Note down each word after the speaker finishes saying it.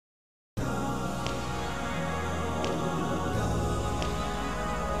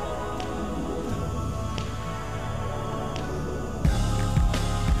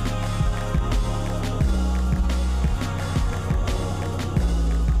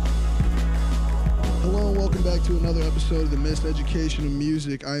welcome back to another episode of the Miseducation of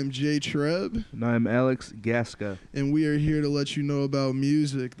Music. I am Jay Treb. And I'm Alex Gasca. And we are here to let you know about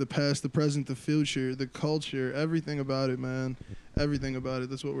music, the past, the present, the future, the culture, everything about it, man. Everything about it.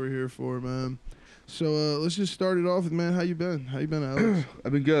 That's what we're here for, man. So let's just start it off with, man, how you been? How you been, Alex?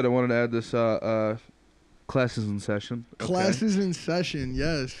 I've been good. I wanted to add this classes in session. Okay. Classes in session,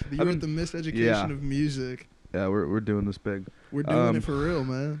 yes. You're at the Miseducation of Music. Yeah, we're doing this big. We're doing it for real,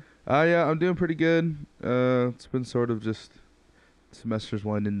 man. Yeah, I'm doing pretty good. It's been sort of just semester's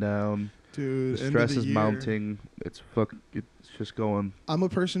winding down. Dude, the stress is mounting. It's just going. I'm a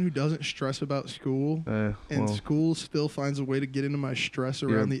person who doesn't stress about school, and school still finds a way to get into my stress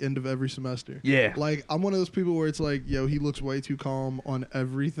around the end of every semester. Yeah. Like, I'm one of those people where it's like, yo, he looks way too calm on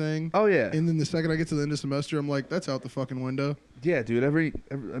everything. Oh, yeah. And then the second I get to the end of semester, I'm like, that's out the fucking window. Yeah, dude.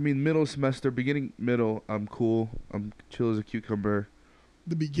 I mean, middle semester, beginning, middle, I'm cool. I'm chill as a cucumber.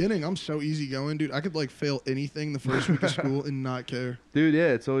 The beginning, I'm so easygoing, dude. I could like fail anything the first week of school and not care. Dude, yeah,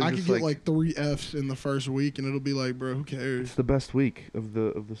 it's always. I could get like 3 Fs in the first week, and it'll be like, bro, who cares? It's the best week of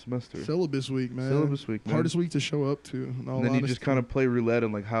the semester. Syllabus week, man. Syllabus week, man. Hardest week to show up to. In all and then honesty. you just kind of play roulette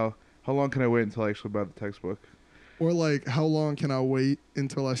and like how long can I wait until I actually buy the textbook? Or like, how long can I wait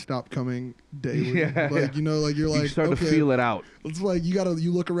until I stop coming daily? Yeah. Like, you know, like you're like, you start okay. to feel it out. It's like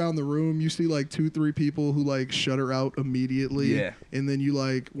you look around the room, you see like 2-3 people who like shudder out immediately. Yeah. And then you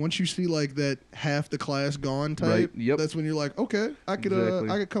like, once you see like that half the class gone type, right. Yep. That's when you're like, okay, I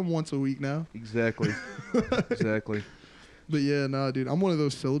could come once a week now. Exactly. Exactly. But yeah, nah, dude, I'm one of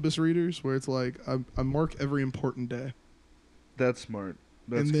those syllabus readers where it's like I mark every important day. That's smart.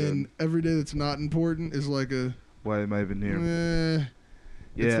 That's and then good. every day that's not important is like a. Why am I even here?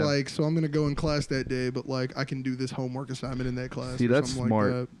 Yeah. It's like, so I'm going to go in class that day, but like I can do this homework assignment in that class. See, that's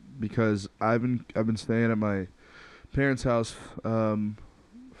smart like that. because I've been staying at my parents' house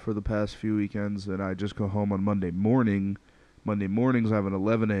for the past few weekends, and I just go home on Monday morning. Monday mornings I have an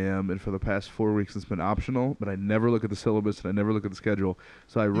 11 a.m. and for the past 4 weeks it's been optional, but I never look at the syllabus and I never look at the schedule.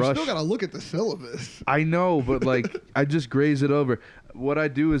 So I rush. You still gotta look at the syllabus. I know, but like I just graze it over. What I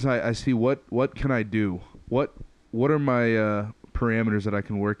do is I see what can I do. What are my parameters that I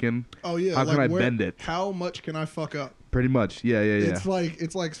can work in? Oh yeah. How can I bend it? How much can I fuck up? Pretty much. Yeah. It's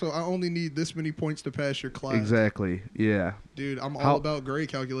like so I only need this many points to pass your class. Exactly. Yeah. Dude, I'm all about grade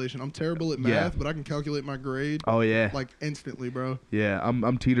calculation. I'm terrible at math, but I can calculate my grade. Oh yeah. Like instantly, bro. Yeah,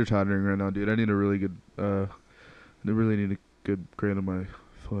 I'm teeter-tottering right now, dude. I need a really good grade on my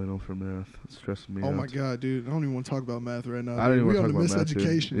final for math. It's stressing me out. Oh my god, dude. I don't even want to talk about math right now. I don't even want to talk about about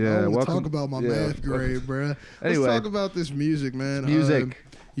math. Yeah, I want to talk about my math grade, bro. Anyway, let's talk about this music, man. Music.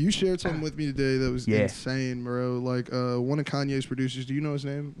 You shared something with me today that was insane, bro. Like one of Kanye's producers. Do you know his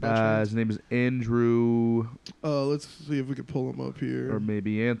name? His name is Andrew. Let's see if we can pull him up here. Or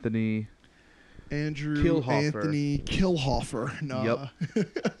maybe Anthony. Andrew Kilhofer. Anthony Kilhofer. Nah. Yep.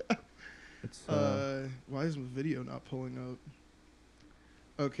 It's, why is the video not pulling up?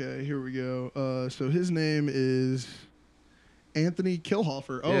 Okay, here we go. So his name is Anthony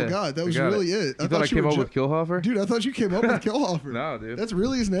Kilhofer. Oh, God, that was really it. You thought I came up with Kilhofer? Dude, I thought you came up with Kilhofer. No, dude. That's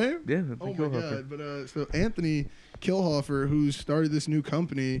really his name? Yeah, Anthony Kilhofer. My God. But so Anthony Kilhofer, who started this new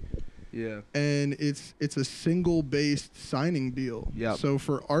company. Yeah. And it's a single-based signing deal. Yeah. So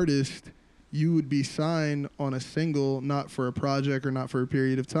for artists, you would be signed on a single, not for a project or not for a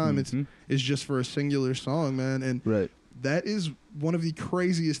period of time. Mm-hmm. It's just for a singular song, man. And that is one of the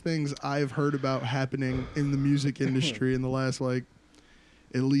craziest things I've heard about happening in the music industry in the last, like,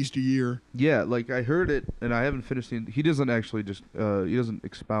 at least a year. Yeah, like, I heard it, and I haven't finished it. He doesn't actually just, he doesn't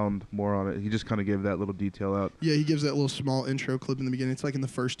expound more on it. He just kind of gave that little detail out. Yeah, he gives that little small intro clip in the beginning. It's like in the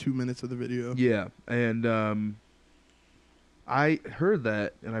first 2 minutes of the video. Yeah, and I heard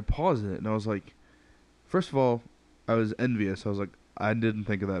that, and I paused it, and I was like, first of all, I was envious. I was like, I didn't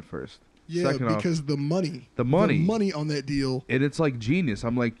think of that first. Yeah, because the money on that deal. And it's like genius.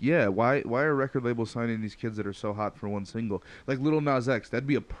 I'm like, yeah, why are record labels signing these kids that are so hot for one single? Like Lil Nas X, that'd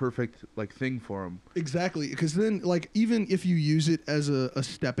be a perfect like thing for him. Exactly, because then like even if you use it as a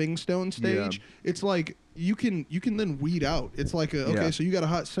stepping stone stage, it's like you can then weed out. It's like so you got a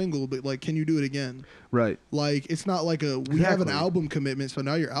hot single, but like can you do it again? Right. Like it's not like we have an album commitment, so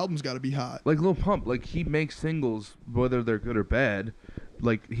now your album's got to be hot. Like Lil Pump, like he makes singles whether they're good or bad.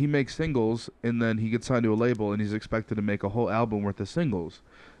 Like, he makes singles, and then he gets signed to a label, and he's expected to make a whole album worth of singles.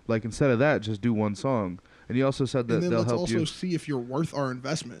 Like, instead of that, just do one song. And he also said that they'll help you. Let's also see if you're worth our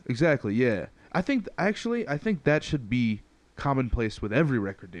investment. Exactly, yeah. I think that should be commonplace with every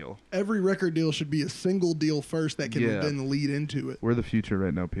record deal. Every record deal should be a single deal first that can then lead into it. We're the future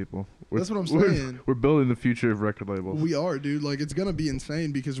right now, people. That's what I'm saying. We're building the future of record labels. We are, dude. Like, it's going to be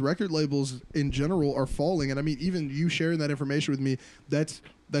insane because record labels in general are falling. And I mean, even you sharing that information with me, that's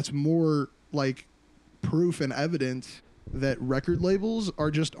more like proof and evidence that record labels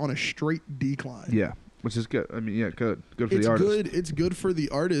are just on a straight decline. Yeah. Which is good. I mean, yeah, good for the artist. It's good for the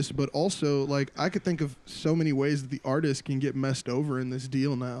artist, but also, like, I could think of so many ways that the artist can get messed over in this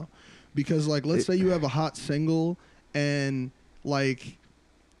deal now. Because, like, let's say you have a hot single and, like,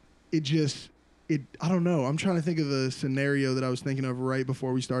 I don't know. I'm trying to think of the scenario that I was thinking of right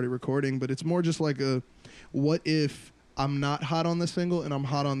before we started recording, but it's more just like what if I'm not hot on the single and I'm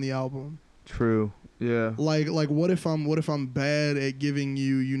hot on the album? True. Yeah. Like what if I'm bad at giving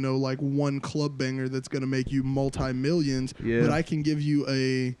you, like one club banger that's gonna make you multi-millions, but I can give you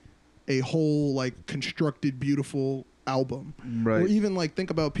a whole like constructed beautiful album. Right. Or even like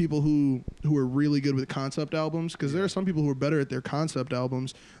think about people who are really good with concept albums, because there are some people who are better at their concept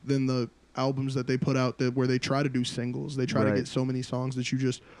albums than the albums that they put out where they try to do singles. They try to get so many songs that you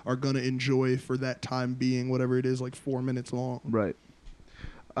just are gonna enjoy for that time being, whatever it is, like 4 minutes long. Right.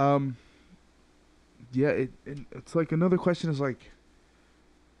 Yeah, it's like another question is like,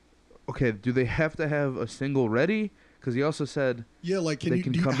 okay, do they have to have a single ready? Because he also said, yeah, like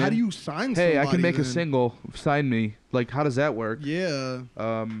how do you sign? Hey, somebody I can make then? a single. Sign me. Like, how does that work? Yeah.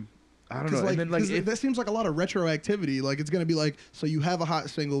 I don't know. Like, and then, like, that seems like a lot of retroactivity. Like, it's gonna be like, so you have a hot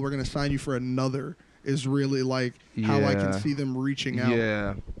single, we're gonna sign you for another. Is really like how I can see them reaching out.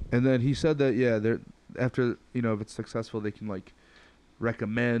 Yeah. And then he said that they're after if it's successful, they can like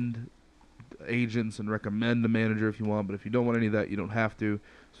recommend agents and recommend a manager if you want, but if you don't want any of that, you don't have to.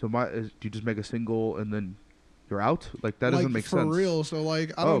 So do you just make a single and then you're out? Like, that doesn't make sense. For real. So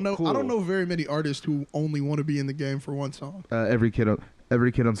like I don't know cool. I don't know very many artists who only want to be in the game for one song. Every kid on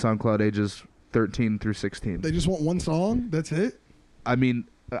SoundCloud ages 13 through 16. They just want one song? That's it? I mean,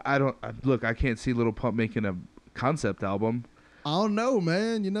 I can't see Lil Pump making a concept album. I don't know,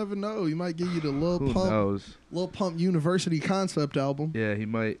 man. You never know. He might give you the Lil Pump University concept album. Yeah, he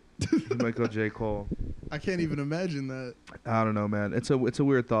might. He might go J. Cole. I can't even imagine that. I don't know, man. It's a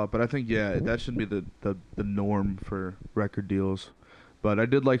weird thought, but I think that should be the norm for record deals. But I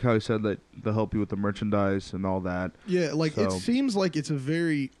did like how he said that they'll help you with the merchandise and all that. Yeah, like it seems like it's a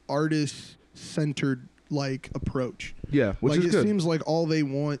very artist-centered like approach. Yeah, which is good. It seems like all they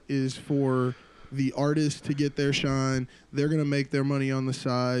want is for the artist to get their shine. They're gonna make their money on the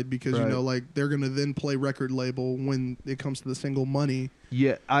side because like they're gonna then play record label when it comes to the single money.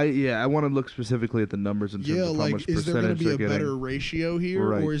 Yeah, I want to look specifically at the numbers in terms of how much is there gonna percentage be they're a getting. better ratio here,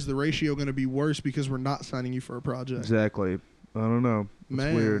 or is the ratio gonna be worse because we're not signing you for a project? Exactly. I don't know. It's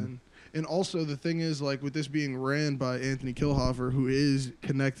weird. And also the thing is, like, with this being ran by Anthony Kilhofer, who is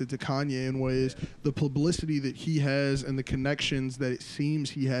connected to Kanye in ways, the publicity that he has and the connections that it seems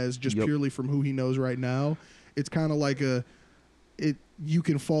he has just purely from who he knows right now, it's kind of like you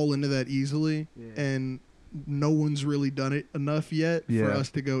can fall into that easily, and no one's really done it enough yet for us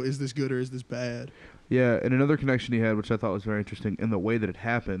to go, is this good or is this bad? Yeah, and another connection he had, which I thought was very interesting, and the way that it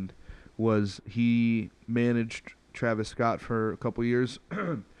happened, was he managed Travis Scott for a couple years.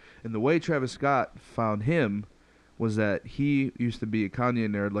 And the way Travis Scott found him was that he used to be a Kanye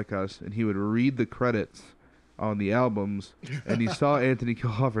nerd like us, and he would read the credits on the albums, and he saw Anthony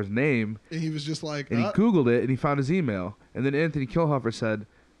Kilhofer's name, and he was just like, and he Googled it, and he found his email, and then Anthony Kilhofer said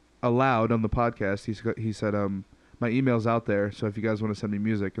aloud on the podcast, he said, my email's out there, so if you guys want to send me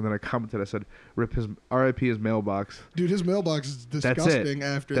music. And then I commented, I said, R.I.P. his mailbox. Dude, his mailbox is disgusting.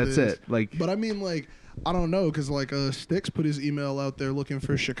 That's it. Like, but I mean, like, I don't know, because like Styx put his email out there looking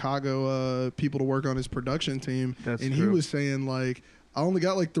for Chicago people to work on his production team, and true. He was saying like, I only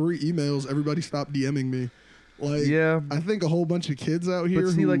got like 3 emails. Everybody stopped DMing me. Like, I think a whole bunch of kids out here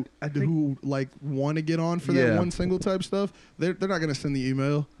who want to get on for that one single type stuff, they're not gonna send the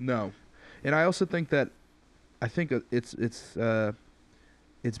email. No, and I also think that it's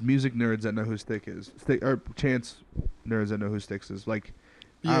music nerds that know who Styx is, or Chance nerds that know who Styx is. Like,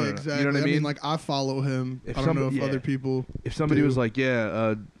 yeah, exactly. You know what I mean? Like, I follow him. I don't know if other people. If somebody was like,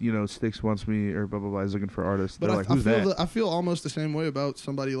 Styx wants me, or blah blah blah, is looking for artists. But they're like, who's that? I feel almost the same way about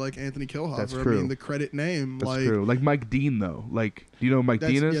somebody like Anthony Kilhofer. That's true. I mean, the credit name. That's true. Like Mike Dean, though. Like, do you know who Mike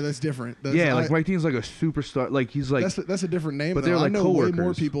Dean is? Yeah, that's different. Mike Dean's like a superstar. Like, he's like. That's a different name. But they're like I know coworkers. way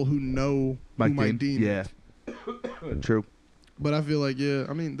more people who know Mike Dean. Yeah. True. But I feel like,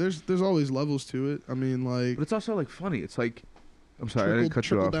 I mean, there's always levels to it. I mean, like. But it's also like funny. It's like. I'm sorry, I didn't cut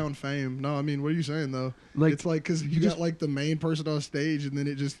you off. Trickle down fame. No, I mean, what are you saying though? Like, it's like because you got like the main person on stage, and then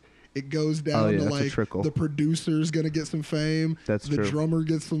it goes Oh, down yeah, to that's a like trickle. the producer's gonna get some fame, That's the true. drummer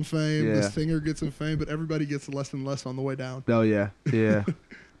gets some fame, the Yeah. singer gets some fame, but everybody gets less and less on the way down. Oh yeah, yeah.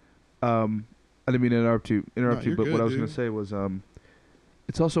 I didn't mean to No, interrupt you, you're but what good, I was gonna dude. say was,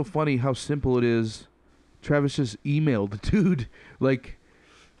 it's also funny how simple it is. Travis just emailed the dude, like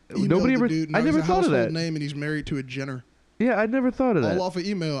nobody Emailed the ever. dude. I Now he's never a thought of household that. name, and he's married to a Jenner. Yeah, I never thought of All that. off of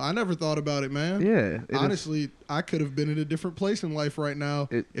email. I never thought about it, man. Yeah, Honestly, I could have been in a different place in life right now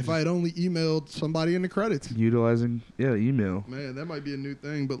if I had just only emailed somebody in the credits. utilizing email. Man, that might be a new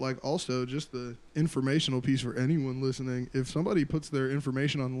thing, but like also just the informational piece for anyone listening. If somebody puts their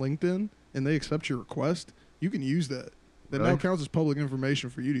information on LinkedIn and they accept your request, you can use that. That now Really? counts as public information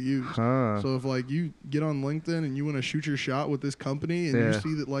for you to use. Huh. So if like you get on LinkedIn and you want to shoot your shot with this company and you Yeah.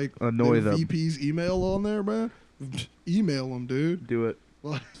 see that like Annoy their them. VP's email on there, man, email them, dude. Do it.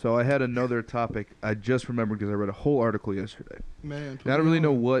 Like, So I had another topic I just remembered because I read a whole article yesterday. man, put And I don't me really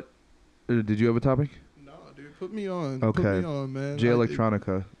know on. what. Did you have a topic? No, dude, put me on. Okay. Put me on, man. J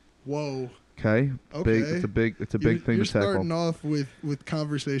Electronica. Whoa. Okay. Okay. Big. It's a big. It's a big thing You're to tackle. starting off with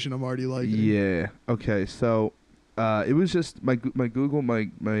conversation I'm already liking. Yeah. Okay. So, it was just my Google my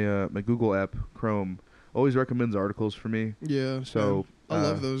Google app Chrome always recommends articles for me. Yeah. So I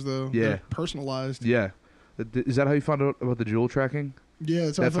love those though. yeah. They're personalized. Yeah. Is that how you found out about the jewel tracking? Yeah,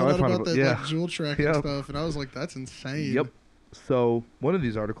 that's how That's I how found I out found about that out- yeah. like jewel tracking Yep. stuff, and I was like, that's insane. Yep. So one of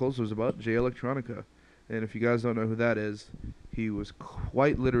these articles was about J Electronica, and if you guys don't know who that is, he was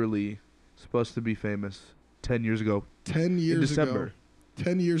quite literally supposed to be famous 10 years ago 10 in years December. ago.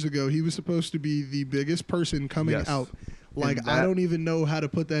 10 years ago, he was supposed to be the biggest person coming Yes. out. Like, And I that- don't even know how to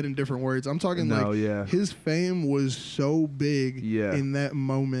put that in different words. I'm talking No, like yeah. his fame was so big Yeah. in that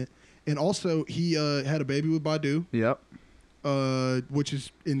moment. And also, he had a baby with Badu, Yep. which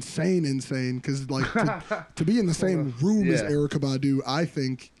is insane. Because like to be in the same room as Yeah. Erykah Badu, I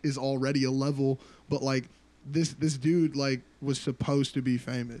think is already a level. But like this dude like was supposed to be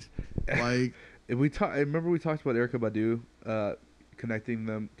famous. Like I remember we talked about Erykah Badu,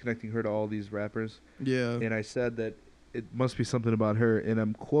 connecting her to all these rappers, yeah. and I said that it must be something about her, and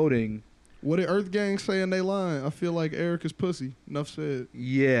I'm quoting. What did Earth Gang say in they line? I feel like Erica's pussy. Enough said.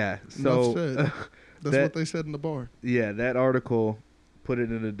 Yeah. So Enough said. That's that- what they said in the bar. yeah, that article put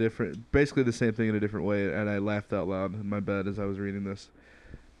it in a different, basically the same thing in a different way, and I laughed out loud in my bed as I was reading this.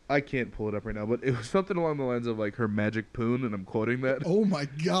 I can't pull it up right now, but it was something along the lines of like her magic poon, and I'm quoting that. Oh my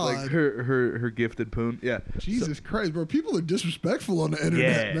God. Like her gifted poon. Yeah. Jesus Christ, bro. People are disrespectful on the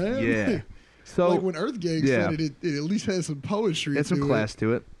internet, Yeah, man. yeah. Like, So like when Earth Gang yeah. said it, it at least had some poetry it's to some it. class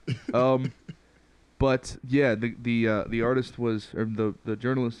to it. But yeah, the artist was, or the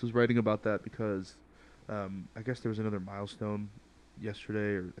journalist was writing about that because I guess there was another milestone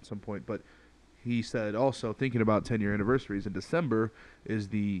yesterday or at some point, but he said also thinking about 10-year anniversaries in December is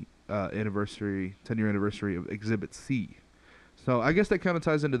the 10-year anniversary of Exhibit C. So I guess that kind of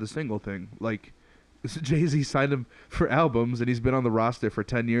ties into the single thing. Like Jay-Z signed him for albums and he's been on the roster for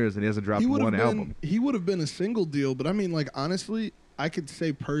 10 years and he hasn't dropped one album. He would have been a single deal, but I mean, like, honestly, I could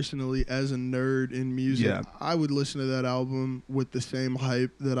say personally, as a nerd in music, Yeah. I would listen to that album with the same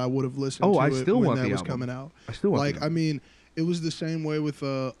hype that I would have listened Oh, to I it still when want that the was album. coming out. I still want Like, the I album. mean, it was the same way with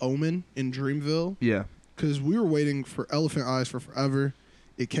Omen in Dreamville, Yeah. because we were waiting for Elephant Eyes for forever.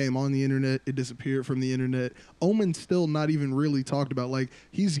 It came on the internet. It disappeared from the internet. Omen's still not even really talked about. Like,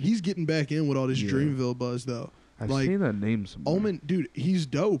 he's getting back in with all this Yeah. Dreamville buzz, though. I've like, seen that name somewhere. Omen, dude, he's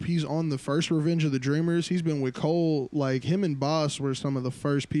dope. He's on the first Revenge of the Dreamers. He's been with Cole. Like, him and Boss were some of the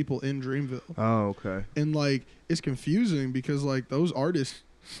first people in Dreamville. Oh, okay. And, like, it's confusing because, like, those artists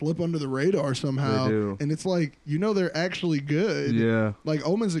slip under the radar somehow. They do. And it's like, you know, they're actually good. Yeah. Like,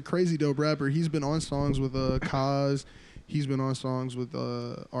 Omen's a crazy dope rapper. He's been on songs with Kaz. He's been on songs with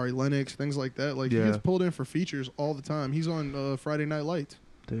Ari Lennox, things like that. Like, Yeah. he gets pulled in for features all the time. He's on Friday Night Lights.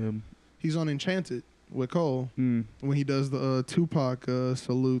 Damn. He's on Enchanted with Cole. Mm. When he does the Tupac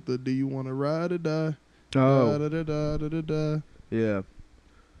salute, the "Do you want to ride or die?" Oh. Da, da, da, da, da, da. Yeah.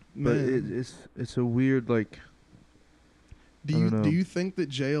 But Man, it's a weird like. do I you don't know. do you think that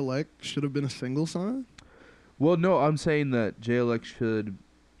J Elect should have been a single sign? Well, no, I'm saying that JLX should,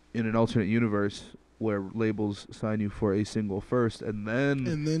 in an alternate universe where labels sign you for a single first, and then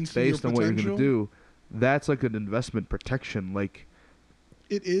And then see your based on what you're gonna potential? do, that's like an investment protection. Like,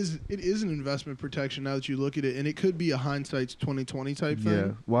 It is an investment protection now that you look at it, and it could be a hindsight's 2020 type thing.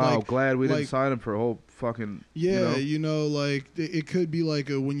 yeah, wow, Like, glad we like- didn't sign him for a whole fucking. yeah, you know? like it could be like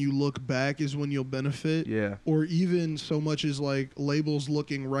a when you look back is when you'll benefit. Yeah, Or even so much as like labels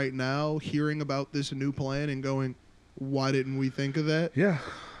looking right now, hearing about this new plan and going, why didn't we think of that? yeah.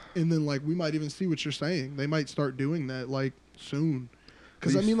 And then like we might even see what you're saying. They might start doing that like soon.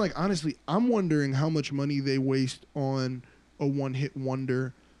 Because I mean, like honestly, I'm wondering how much money they waste on a one-hit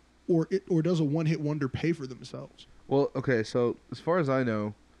wonder, or does a one-hit wonder pay for themselves? Well, okay, so as far as I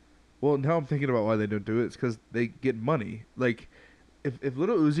know, well, now I'm thinking about why they don't do it. It's because they get money. Like, if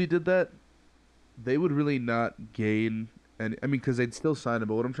Little Uzi did that, they would really not gain. And I mean, because they'd still sign him.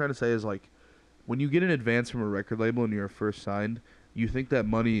 But what I'm trying to say is like, when you get an advance from a record label and you're first signed, you think that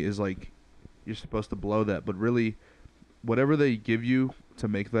money is like, you're supposed to blow that. But really, whatever they give you to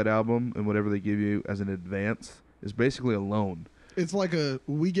make that album and whatever they give you as an advance is basically a loan. It's like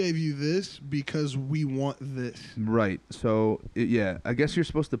we gave you this because we want this. Right. So, yeah, I guess you're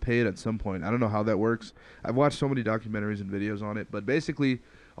supposed to pay it at some point. I don't know how that works. I've watched so many documentaries and videos on it, but basically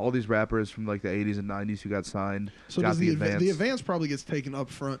all these rappers from like the 80s and 90s who got signed so got does the advance. The advance probably gets taken up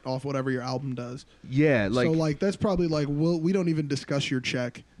front off whatever your album does. Yeah, like so like that's probably like we don't even discuss your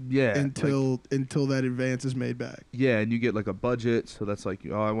check until that advance is made back. Yeah, and you get like a budget, so that's like,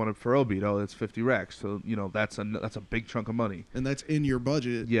 oh, I want a Pharrell beat. Oh, that's 50 racks. So, you know, that's a big chunk of money. And that's in your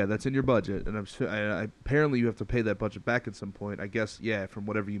budget. Yeah, that's in your budget, and apparently you have to pay that budget back at some point. I guess, yeah, from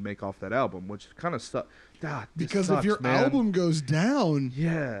whatever you make off that album, which kind of sucks. Because sucks, if your man. album goes down,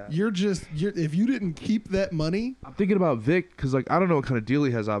 yeah, if you didn't keep that money. I'm thinking about Vic because like I don't know what kind of deal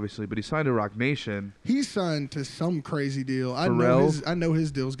he has, obviously, but he signed to Rock Nation. He's signed to some crazy deal. Pharrell, I know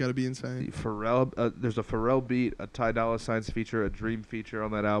his deal's got to be insane. Pharrell, there's a Pharrell beat, a Ty Dolla $ign's feature, a Dream feature on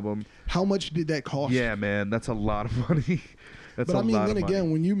that album. How much did that cost? Yeah, man, that's a lot of money. But I mean, then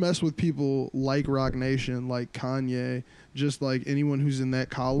again, when you mess with people like Rock Nation, like Kanye, just like anyone who's in that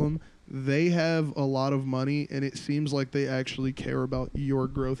column, they have a lot of money, and it seems like they actually care about your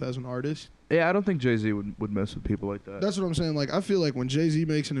growth as an artist. Yeah, I don't think Jay-Z would mess with people like that. That's what I'm saying. Like, I feel like when Jay-Z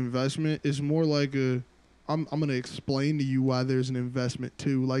makes an investment, it's more like I'm going to explain to you why there's an investment,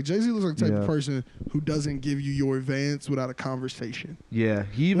 too. Like, Jay-Z looks like the type of person who doesn't give you your advance without a conversation. Yeah,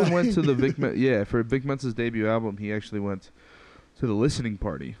 he even went to the for Vic Mensa's debut album, he actually went to the listening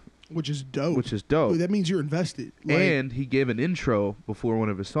party. Which is dope. Dude, that means you're invested. Like, and he gave an intro before one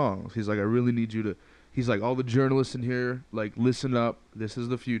of his songs. He's like, I really need you to... He's like, all the journalists in here, like, listen up. This is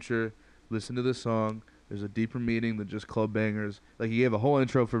the future. Listen to this song. There's a deeper meaning than just club bangers. Like, he gave a whole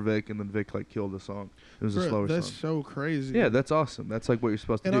intro for Vic, and then Vic, like, killed the song. It was a slower song. That's so crazy. Yeah, that's awesome. That's, like, what you're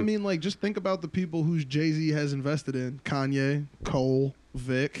supposed to do. And I mean, like, just think about the people whose Jay-Z has invested in. Kanye, Cole,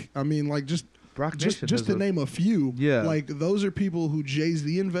 Vic. I mean, like, just to name a few. Yeah. Like, those are people who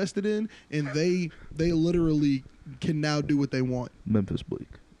Jay-Z invested in, and they literally can now do what they want. Memphis Bleak.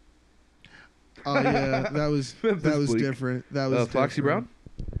 Oh, yeah. That was different. That was Foxy Brown?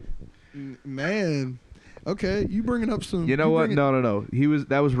 Man. Okay, you bringing up some... You know what? No.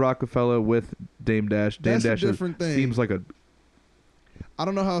 That was Rockefeller with Dame Dash. Dame That's Dash a different thing. Seems like a... I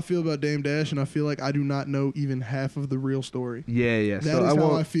don't know how I feel about Dame Dash, and I feel like I do not know even half of the real story. Yeah. That is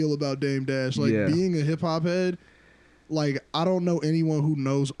how I feel about Dame Dash. Like, being a hip-hop head, like, I don't know anyone who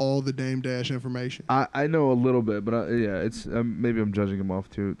knows all the Dame Dash information. I know a little bit, but it's maybe I'm judging him off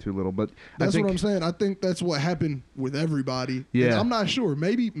too little. But that's what I'm saying. I think that's what happened with everybody. Yeah. And I'm not sure.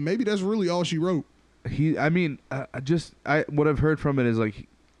 Maybe that's really all she wrote. What I've heard from it is like,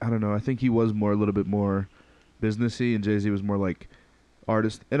 I don't know. I think he was a little bit more businessy, and Jay-Z was more like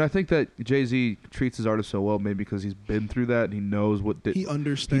artist. And I think that Jay-Z treats his artists so well, maybe because he's been through that and he knows he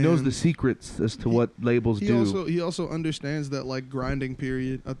understands. He knows the secrets as to what labels do. He also understands that, like, grinding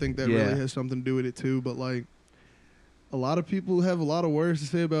period. I think that really has something to do with it too. But like, a lot of people have a lot of words to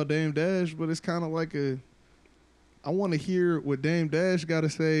say about Dame Dash, but it's kind of like I want to hear what Dame Dash got to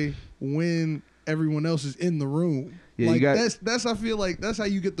say when everyone else is in the room. Yeah, like, that's I feel like that's how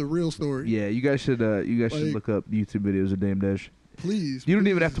you get the real story. Yeah, you guys should look up YouTube videos of Dame Dash. Please. You don't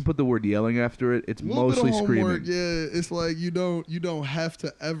even have to put the word yelling after it. It's mostly screaming. Yeah, it's like you don't have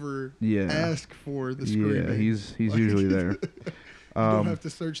to ever ask for the screaming. Yeah, he's usually there. You don't have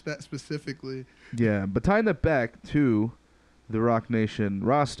to search that specifically. Yeah, but tying that back to the Rock Nation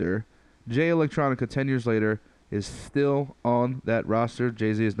roster, Jay Electronica 10 years later is still on that roster.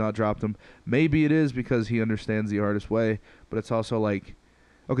 Jay-Z has not dropped him. Maybe it is because he understands the artist way, but it's also like...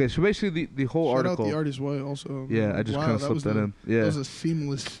 Okay, so basically the whole article... Shout out the artist way also. Yeah, I just kind of slipped that in. Yeah. That was a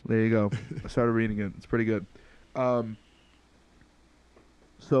seamless... There you go. I started reading it. It's pretty good.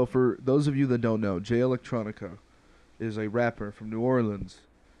 So for those of you that don't know, Jay Electronica is a rapper from New Orleans,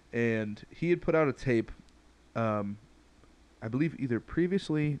 and he had put out a tape, I believe either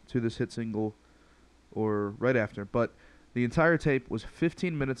previously to this hit single or right after, but the entire tape was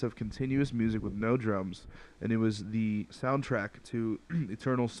 15 minutes of continuous music with no drums, and it was the soundtrack to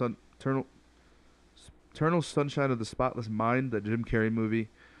Eternal Sunshine of the Spotless Mind, the Jim Carrey movie.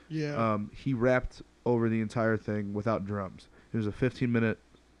 Yeah. He rapped over the entire thing without drums. It was a 15-minute,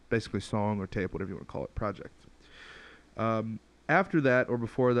 basically song or tape, whatever you want to call it, project. After that, or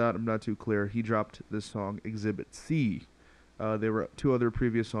before that, I'm not too clear, he dropped this song, Exhibit C. There were 2 other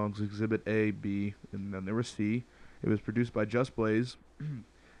previous songs, Exhibit A, B, and then there was C. It was produced by Just Blaze.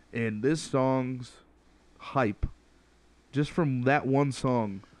 And this song's hype, just from that one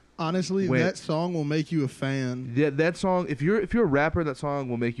song. Honestly, that song will make you a fan. Yeah, that song. If you're a rapper, that song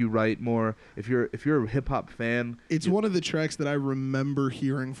will make you write more. If you're a hip hop fan, it's one of the tracks that I remember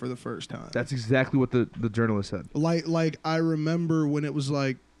hearing for the first time. That's exactly what the journalist said. Like I remember when it was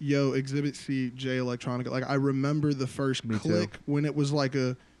like, yo, Exhibit C, J Electronica. Like I remember the first click when it was like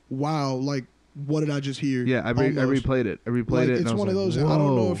a wow, like what did I just hear? Yeah, I replayed it. It's one of those. I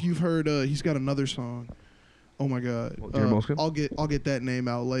don't know if you've heard. He's got another song. Oh my God! I'll get that name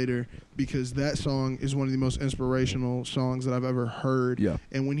out later because that song is one of the most inspirational songs that I've ever heard. Yeah.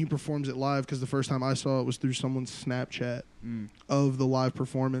 And when he performs it live, because the first time I saw it was through someone's Snapchat of the live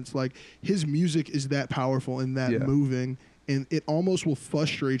performance. Like his music is that powerful and that moving, and it almost will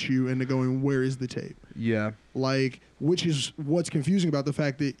frustrate you into going, "Where is the tape?" Yeah. Like, which is what's confusing about the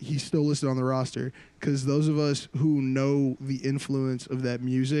fact that he's still listed on the roster. Because those of us who know the influence of that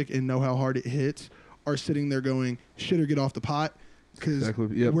music and know how hard it hits are sitting there going, shit or get off the pot, because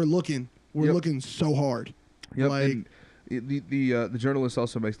we're looking so hard. Yep. Like, and the journalist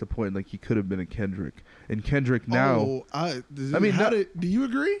also makes the point like he could have been a Kendrick, and Kendrick now. Do you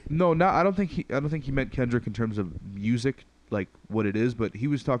agree? No, I don't think he meant Kendrick in terms of music, like what it is, but he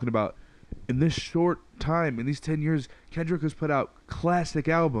was talking about in this short time, in these 10 years, Kendrick has put out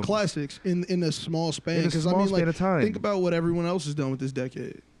classics in a small span. In a small span of time. Think about what everyone else has done with this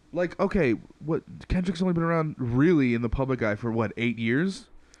decade. Like, okay, what Kendrick's only been around really in the public eye for what, 8 years?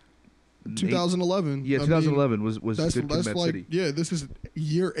 2011. Yeah, 2011 was that's Good Kid, Mad like City. Yeah, this is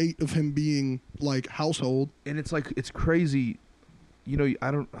year 8 of him being like household. And it's like it's crazy. You know,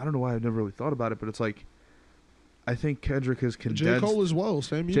 I don't know why I've never really thought about it, but it's like I think Kendrick has condensed. J. Cole as well,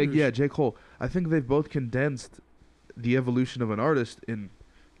 same years. J. Cole. I think they've both condensed the evolution of an artist in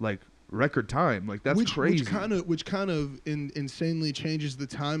like record time. Like that's crazy. Which kind of insanely changes the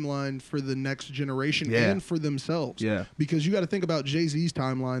timeline for the next generation and for themselves. Yeah. Because you got to think about Jay-Z's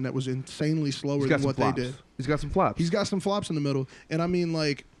timeline that was insanely slower than what they did. He's got some flops. He's got some flops in the middle. And I mean,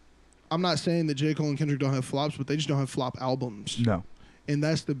 like, I'm not saying that J. Cole and Kendrick don't have flops, but they just don't have flop albums. No. And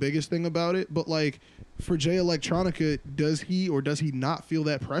that's the biggest thing about it. But like for J Electronica, does he or does he not feel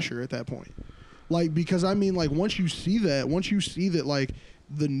that pressure at that point? Like, because I mean, like once you see that like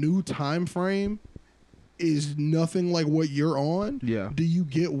the new time frame is nothing like what you're on, do you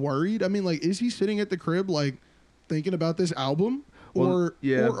get worried? I mean, like, is he sitting at the crib like thinking about this album? Or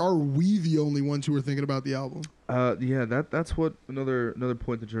are we the only ones who are thinking about the album? That's what another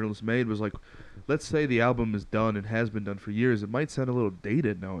point the journalist made was like, let's say the album is done and has been done for years. It might sound a little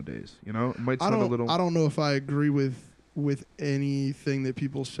dated nowadays, you know? It might sound a little... I don't know if I agree with anything that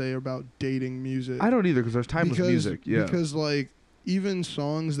people say about dating music. I don't either because there's timeless music. Yeah. Because, like, even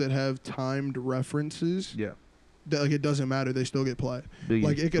songs that have timed references... Yeah. Like it doesn't matter, they still get played. Biggie,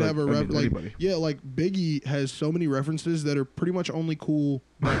 like it could have a anybody. Like Biggie has so many references that are pretty much only cool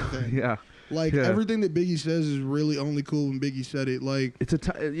back then. Yeah. Like everything that Biggie says is really only cool when Biggie said it. Like it's I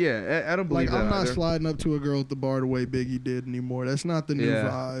don't believe like that I'm not either. Sliding up to a girl at the bar the way Biggie did anymore. That's not the new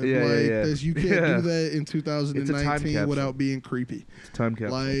vibe. Yeah, like you can't do that in 2019 without being creepy. It's a time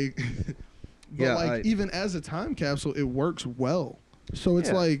capsule. Like but even as a time capsule, it works well. So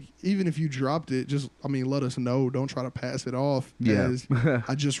it's like, even if you dropped it, just, let us know. Don't try to pass it off as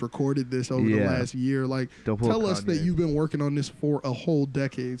I just recorded this over the last year. Like, tell us that you've been working on this for a whole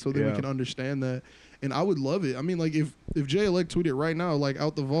decade so that we can understand that. And I would love it. I mean, like, if Jay Elect tweeted right now, like,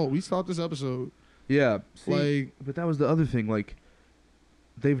 out the vault, we stopped this episode. Yeah. See, but that was the other thing. Like,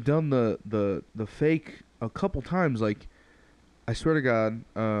 they've done the fake a couple times. Like, I swear to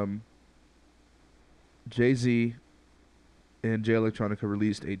God, Jay-Z and J Electronica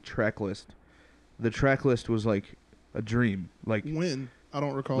released a track list. The track list was like a dream. Like when? I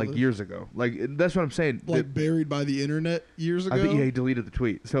don't recall. Like years ago. Like that's what I'm saying. Like buried by the internet years ago. I think he deleted the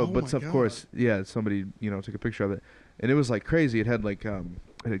tweet. So, but of course, somebody took a picture of it, and it was like crazy. It had like it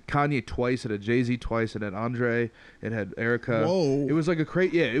had Kanye twice. It had Jay-Z twice. It had Andre. It had Erica. Whoa! It was like a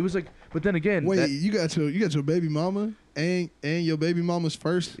crazy. Yeah, it was like. But then again, wait, you got your baby mama and your baby mama's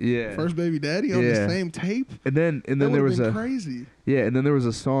first baby daddy on the same tape. And then there was crazy. Yeah, and then there was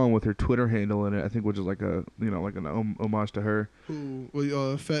a song with her Twitter handle in it. I think, which is like a like an homage to her. Who?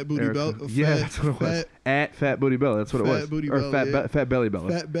 Well, Fat Booty Erica. Bella. That's what it was. At Fat Booty Bella. That's what it was. Booty or Bella, Fat Belly Bella.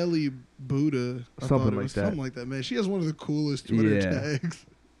 Fat Belly Buddha. Something like that. Something like that, man. She has one of the coolest Twitter tags.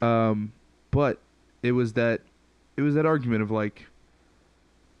 But it was was that argument of like,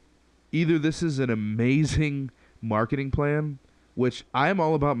 either this is an amazing marketing plan, which I'm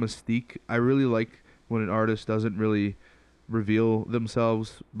all about mystique. I really like when an artist doesn't really reveal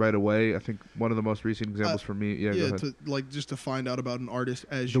themselves right away. I think one of the most recent examples for me, go ahead. To like just to find out about an artist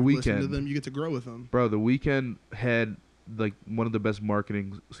as The you listen to Weeknd. them, you get to grow with them. Bro, The Weeknd had like one of the best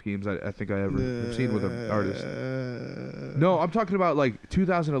marketing schemes I think I ever have seen with an artist. No, I'm talking about like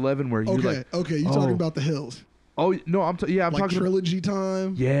 2011 where you like. Okay, you talking about The Hills? Oh no, I'm like talking Trilogy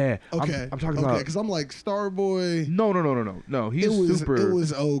Time. Yeah. Okay, I'm talking about. because I'm like Starboy. No. He's super. It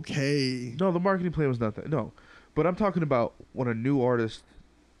was okay. No, the marketing plan was not that. No, but I'm talking about when a new artist.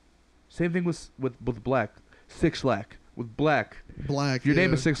 Same thing with Black, Six Lack with Black. Black. Your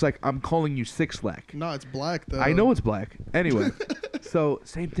name is Six Lack. I'm calling you Six Lack. No, it's Black though. I know it's Black. Anyway, so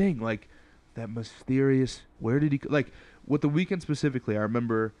same thing. Like that mysterious. Where did he like with The Weeknd specifically? I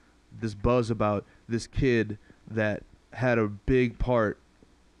remember this buzz about this kid that had a big part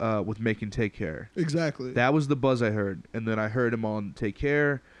with making Take Care. Exactly. That was the buzz I heard, and then I heard him on Take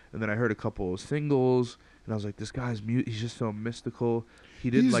Care, and then I heard a couple of singles, and I was like, this guy's he's just so mystical. He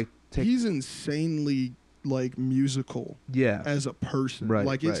didn't he's insanely like musical. Yeah. As a person, right?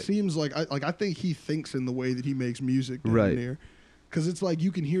 Like it seems like I think he thinks in the way that he makes music down right. there. Because it's like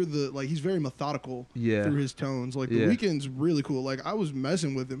you can hear he's very methodical through his tones. Like The Weeknd's really cool. Like I was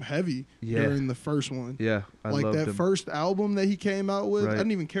messing with him heavy during the first one. Yeah, I loved that him. first album that he came out with. Right. I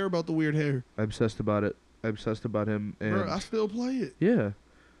didn't even care about the weird hair. I'm obsessed about it. I'm obsessed about him. And bro, I still play it. Yeah,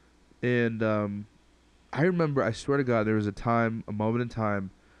 and I remember. I swear to God, there was a moment in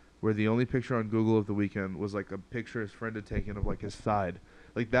time, where the only picture on Google of The Weeknd was like a picture his friend had taken of like his side.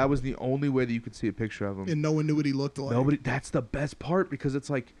 Like that was the only way that you could see a picture of him. And no one knew what he looked like. Nobody. That's the best part because it's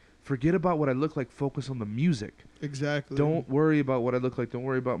like, forget about what I look like. Focus on the music. Exactly. Don't worry about what I look like. Don't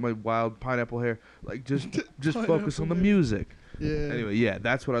worry about my wild pineapple hair. Like just focus on the music. Yeah. Anyway, yeah,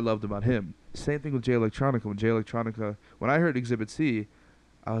 that's what I loved about him. Same thing with Electronica. When I heard Exhibit C,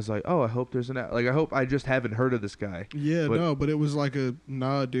 I was like, oh, I hope there's I hope I just haven't heard of this guy. Yeah, but it was like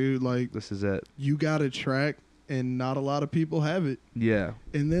nah, dude. Like this is it. You got a track. And not a lot of people have it. Yeah.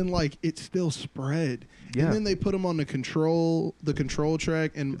 And then like it still spread. Yeah. And then they put him on the control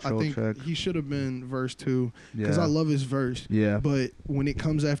track, and I think he should have been verse 2 because I love his verse. Yeah. But when it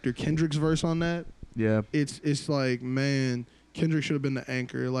comes after Kendrick's verse on that, it's like, man, Kendrick should have been the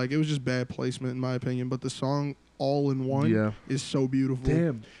anchor. Like it was just bad placement in my opinion. But the song All in One is so beautiful.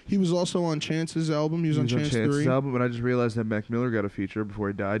 Damn. He was also on Chance's album. He was on Chance's album, and I just realized that Mac Miller got a feature before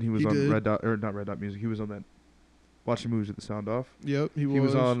he died. He was on Red Dot, or not Red Dot Music. He was on that. Watching movies with the sound off. Yep, he was. He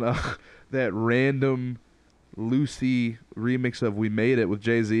was on that random Lucy remix of "We Made It" with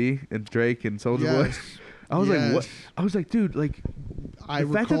Jay-Z and Drake and Soulja Boy. I was like, what? I was like, dude, like the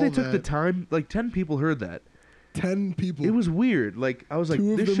fact that they took the time, like 10 people heard that. 10 people. It was weird. Like I was like,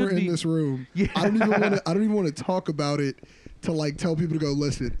 two of this them are should be in this room. Yeah. I don't even want to talk about it to like tell people to go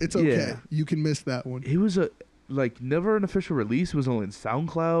listen. It's okay. Yeah. You can miss that one. It was never an official release. It was only in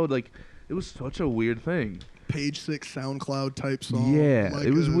SoundCloud. Like it was such a weird thing. Page 6 SoundCloud type song. Yeah,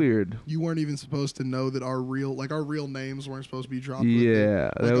 it was weird. You weren't even supposed to know that our real names weren't supposed to be dropped. Yeah,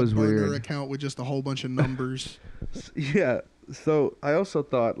 that was weird. Burner account with just a whole bunch of numbers. Yeah. So I also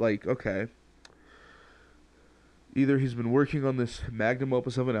thought like, okay, either he's been working on this magnum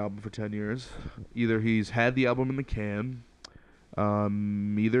opus of an album for 10 years, either he's had the album in the can,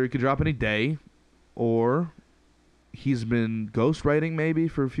 either he could drop any day, or he's been ghostwriting maybe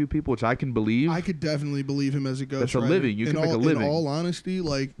for a few people, which I can believe. I could definitely believe him as a ghostwriter. That's a living. You can make a living. In all honesty,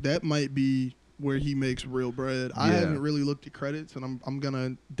 like that might be where he makes real bread. I haven't really looked at credits, and I'm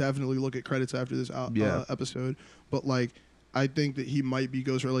gonna definitely look at credits after this episode. But like, I think that he might be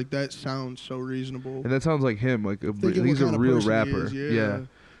ghostwriter. Like that sounds so reasonable. And that sounds like him. Like he's a real rapper. Yeah.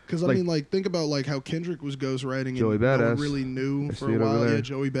 Because I mean, like, think about like how Kendrick was ghostwriting. Joey and Badass. No one really knew for a while. Yeah,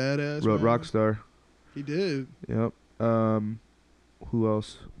 Joey Badass wrote Rockstar. He did. Yep. Who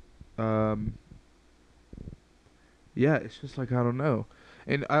else? Yeah, it's just like, I don't know.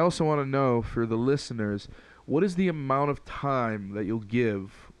 And I also want to know for the listeners, what is the amount of time that you'll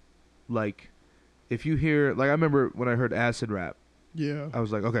give? Like, if you hear, like, I remember when I heard Acid Rap. Yeah. I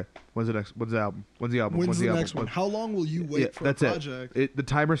was like, okay, when's the album? When's the next one? How long will you wait for a project? The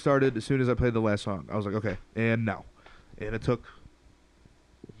timer started as soon as I played the last song. I was like, okay, and now. And it took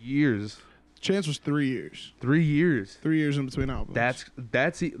years. Chance was 3 years. 3 years. 3 years in between albums.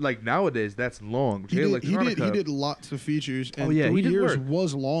 That's like nowadays. That's long. He did lots of features. And 3 years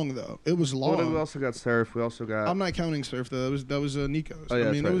was long though. It was long. Well, we also got Surf. We also got. I'm not counting Surf though. That was Nico's. Oh, yeah,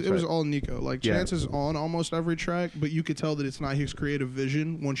 I mean, it was all Nico. Like Chance is on almost every track, but you could tell that it's not his creative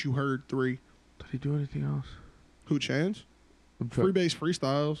vision once you heard 3. Did he do anything else? Who Chance? I'm try- Freebase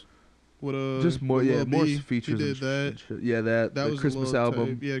Freestyles. With just more, with yeah, Lil more B. features. He did that. And shit. Yeah, that That the was Christmas a little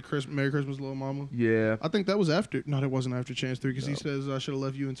album. tape. Yeah, Merry Christmas, Little Mama. Yeah, I think that was after. No, that wasn't after Chance 3 because he No. says I should have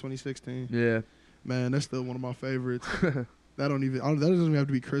left you in 2016. yeah. Man, that's still one of my favorites. That doesn't even have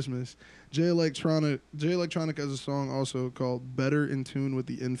to be Christmas. Jay Electronica has a song also called "Better in Tune with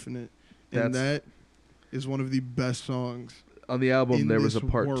the Infinite," and that is one of the best sons. On the album, in there was a this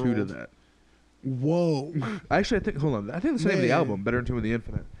part 2 to world. that. Whoa. Actually, I think. Hold on. I think that's the name of the Man. album, "Better in Tune with the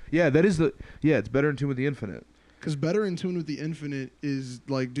Infinite." Yeah, that is the. Yeah, it's "Better in Tune with the Infinite." Because "Better in Tune with the Infinite" is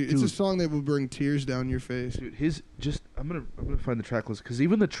like, dude, it's a song that will bring tears down your face. Dude, I'm gonna find the track list because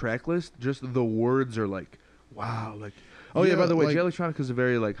even the track list, just the words are like, wow, like. Oh yeah, by the way, like, Jay Electronica is a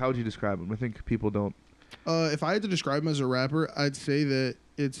very like. How would you describe him? I think people don't. If I had to describe him as a rapper, I'd say that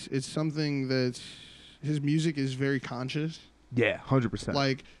it's something that his music is very conscious. Yeah, 100%.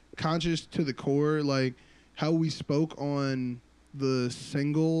 Like conscious to the core, like how we spoke on the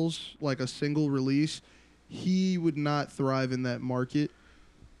singles, like a single release. He would not thrive in that market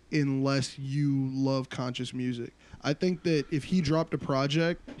unless you love conscious music. I think that if he dropped a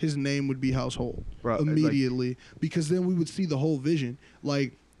project, his name would be household immediately because then we would see the whole vision.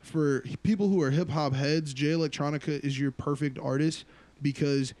 Like for people who are hip hop heads, Jay Electronica is your perfect artist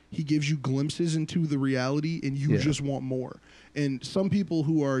because he gives you glimpses into the reality and you just want more. And some people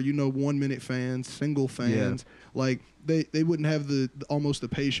who are, 1 minute fans, single fans, like they wouldn't have almost the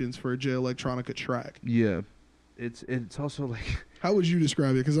patience for a Jay Electronica track. Yeah. It's also like how would you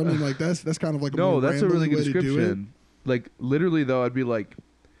describe it? Because I mean, like that's kind of like that's a really good way to do it. description. Like literally though, I'd be like,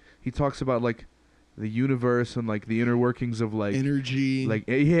 he talks about like the universe and like the inner workings of like energy, like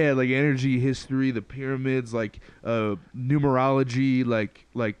energy, history, the pyramids, like numerology, like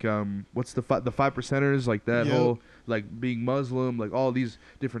what's the 5%ers, like that whole like being Muslim, like all these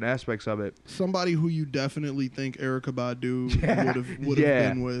different aspects of it. Somebody who you definitely think Erykah Badu would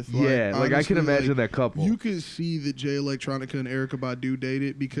have been with. Like, yeah, like I can imagine that couple. You could see that Jay Electronica and Erykah Badu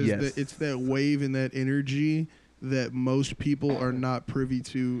dated because it's that wave and that energy that most people are not privy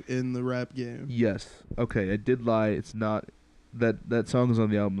to in the rap game. Yes. Okay, I did lie. It's not that song is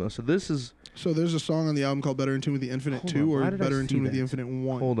on the album though. So there's a song on the album called "Better in Tune with the Infinite" 2 or "Better in Tune with the Infinite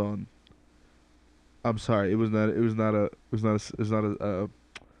 1." Hold on. I'm sorry. It was not a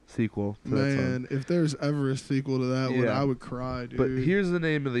sequel to that song. Man, if there's ever a sequel to that one, I would cry, dude. But here's the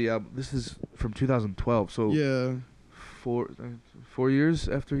name of the album. This is from 2012. So yeah, 4 years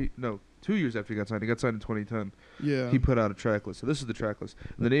after 2 years after he got signed. He got signed in 2010. Yeah. He put out a track list. So this is the track list.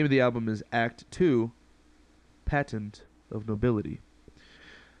 And the name of the album is Act 2, Patent of Nobility.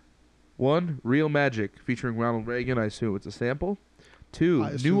 1, Real Magic, featuring Ronald Reagan. I assume it's a sample. 2, I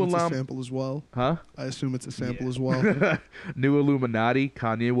assume it's a sample as well. Huh? I assume it's a sample as well. New Illuminati,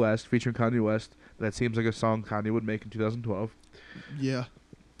 Kanye West, featuring Kanye West. That seems like a song Kanye would make in 2012. Yeah.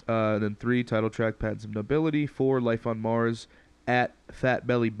 Then 3, title track, Patents of Nobility. 4, Life on Mars, at Fat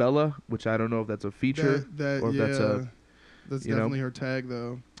Belly Bella, which I don't know if that's a feature or if that's definitely her tag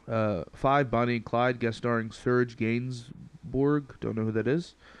though. 5, Bonnie and Clyde, guest starring Serge Gainsbourg. Don't know who that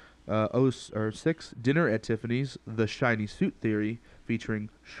is. 6, Dinner at Tiffany's, The Shiny Suit Theory, featuring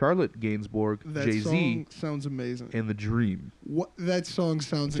Charlotte Gainsbourg, Jay-Z. Song sounds amazing. And The Dream. What that song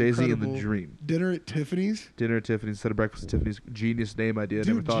sounds Jay-Z incredible. and The Dream. Dinner at Tiffany's. Dinner at Tiffany's instead of Breakfast at Tiffany's. Genius name idea.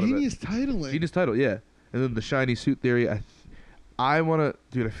 Dude, Never thought of it. genius titling. Genius title, yeah. And then The Shiny Suit Theory. I want to,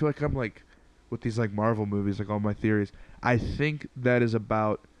 dude. I feel like I'm like with these like Marvel movies, like all my theories. I think that is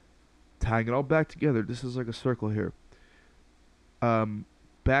about tying it all back together. This is like a circle here.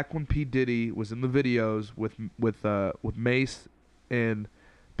 Back when P. Diddy was in the videos with Mace and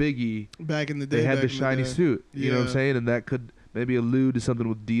Biggie, back in the day, they had the shiny suit. You know what I'm saying? And that could maybe allude to something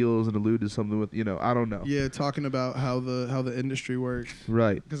with deals and allude to something with, I don't know. Yeah, talking about how the industry works.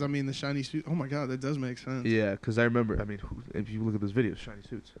 Right. Because I mean, the shiny suit. Oh my God, that does make sense. Yeah, because I remember. I mean, if you look at those videos, shiny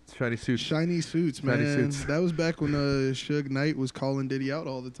suits. It's shiny suits. Shiny suits, man. Shiny suits. That was back when Suge Knight was calling Diddy out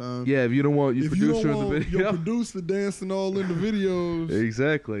all the time. Yeah, if you don't want your producer in the video, your producer dancing all in the videos.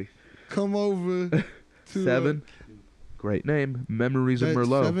 Exactly. Come over to 7. Great name. Memories of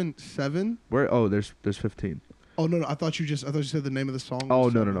Merlot. 7. Where? Oh, there's 15. Oh no! I thought you said the name of the song. Oh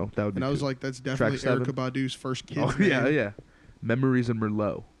no! That would be. And I was like, that's definitely Erykah Badu's first kid's name. Yeah. Memories of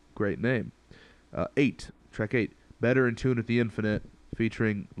Merlot. Great name. 8. Track 8. Better in Tune with the Infinite,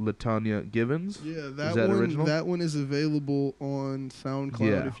 featuring LaTanya Givens. Yeah, that one. Original? That one is available on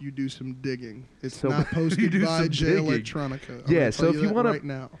SoundCloud if you do some digging. It's not posted by Jay Electronica. Yeah, so if you want to right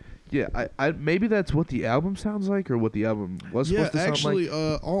now. Yeah, I maybe that's what the album sounds like, or what the album was supposed to sound like.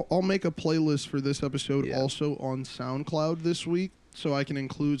 I'll make a playlist for this episode also on SoundCloud this week. so I can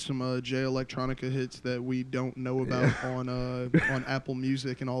include some J Electronica hits that we don't know about on Apple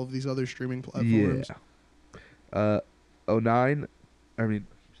Music and all of these other streaming platforms. Yeah. 09. I mean, I'm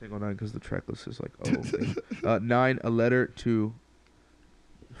saying 09 because the track list is like 9. A letter to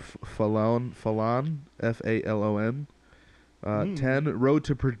Falon, Falon. 10. Road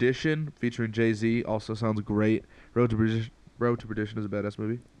to Perdition featuring Jay-Z. Also sounds great. Road to Perdition is a badass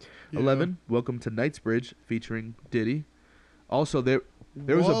movie. Yeah. 11. Welcome to Knightsbridge featuring Diddy. Also, there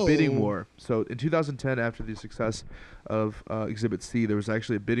was a bidding war. So in 2010, after the success of Exhibit C, there was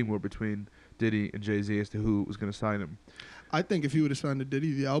actually a bidding war between Diddy and Jay-Z as to who was going to sign him. I think if he would have signed to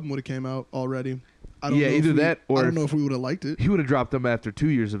Diddy, the album would have came out already. I don't know if we would have liked it. He would have dropped them after 2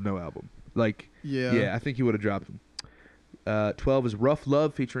 years of no album. Yeah, I think he would have dropped them. 12 is Rough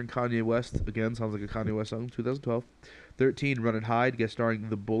Love featuring Kanye West. Again, sounds like a Kanye West song. 2012. 13, Run and Hide, guest starring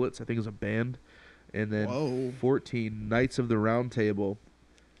The Bullets. I think it's a band. And then 14, Knights of the Round Table,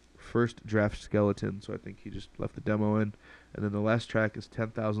 first draft Skeleton. So I think he just left the demo in. And then the last track is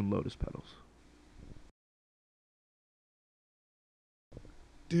 10,000 Lotus Petals.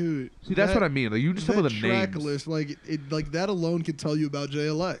 Dude, see, that's what I mean. Like, you just some of the track names. list, like that alone could tell you about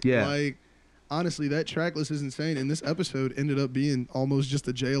JLX. Yeah. Like, honestly, that track list is insane. And this episode ended up being almost just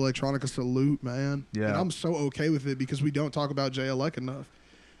a J Electronica salute, man. Yeah. And I'm so okay with it because we don't talk about JLX enough.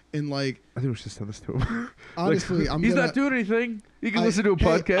 And like, I think we should send this to him. Honestly, he's not doing anything. He can listen to a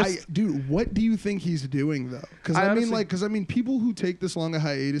podcast. Dude, what do you think he's doing though? Because I mean, people who take this long a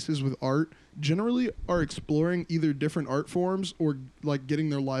hiatuses with art generally are exploring either different art forms or like getting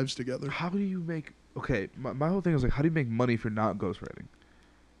their lives together. How do you make? Okay, my whole thing is like, how do you make money if you're not ghostwriting?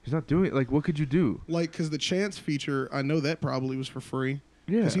 He's not doing it. Like, what could you do? Like, because the Chance feature, I know that probably was for free.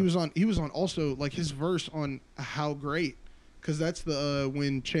 Yeah. Because he was on also like his verse on How Great. Because that's the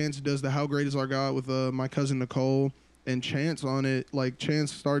when Chance does the How Great Is Our God with my cousin Nicole and Chance on it. Like,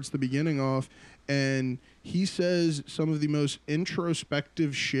 Chance starts the beginning off and he says some of the most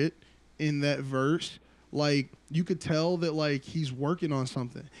introspective shit in that verse. Like, you could tell that like he's working on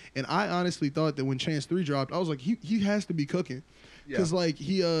something. And I honestly thought that when Chance 3 dropped, I was like, he has to be cooking. Because like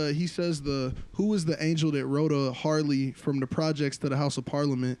he says who was the angel that rode a Harley from the projects to the House of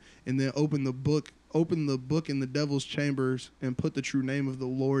Parliament and then opened the book in the devil's chambers and put the true name of the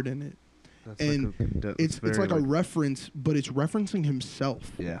Lord in it. That's and it's like a reference, but it's referencing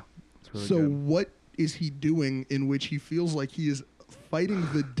himself. Yeah. Really so good. What is he doing in which he feels like he is fighting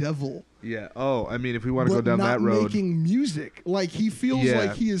the devil? Yeah. Oh, I mean, if we want to go down that road, making music, like he feels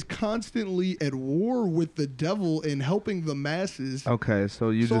like he is constantly at war with the devil and helping the masses. Okay, so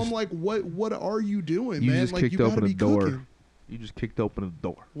I'm like, what are you doing, you man? Just like, kicked you open a door. Cooking. You just kicked open a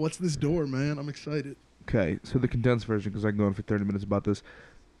door. What's this door, man? I'm excited. Okay, so the condensed version, because I can go on for 30 minutes about this.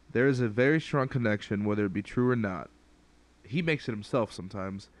 There is a very strong connection, whether it be true or not. He makes it himself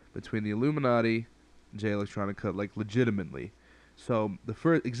sometimes, between the Illuminati and J Electronica, like legitimately. So the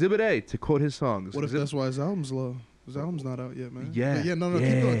first Exhibit A, to quote his songs. What if that's why his album's low? His album's not out yet, man. Yeah. But yeah, no,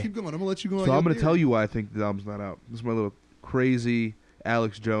 keep going. I'm gonna let you go. So I'm gonna tell you why I think the album's not out. This is my little crazy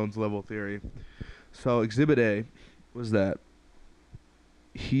Alex Jones level theory. So Exhibit A was that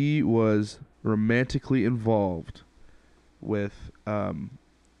he was romantically involved with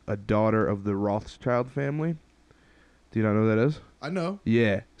a daughter of the Rothschild family. Do you not know who that is? I know.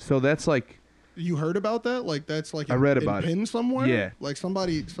 Yeah. So that's like. You heard about that? Like that's like I read about it somewhere. Yeah. Like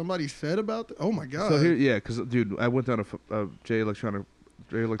somebody said about that. Oh my god. So here, because dude, I went down a J Electronica.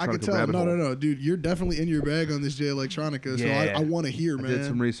 I can tell. No, dude, you're definitely in your bag on this J Electronica. Yeah. So I want to hear, man. I did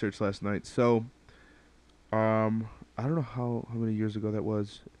some research last night. So, I don't know how many years ago that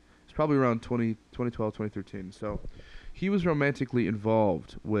was. It's probably around 2012, 2013. So, he was romantically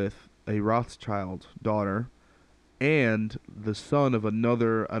involved with a Rothschild daughter and the son of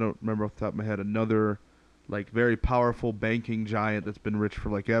another, I don't remember off the top of my head, another like very powerful banking giant that's been rich for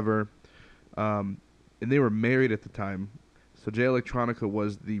like ever. And they were married at the time. So J Electronica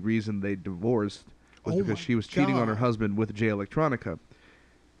was the reason they divorced, was because she was cheating on her husband with J Electronica.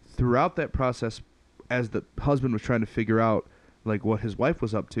 Throughout that process, as the husband was trying to figure out like what his wife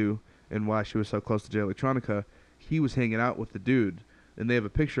was up to and why she was so close to J Electronica, he was hanging out with the dude. And they have a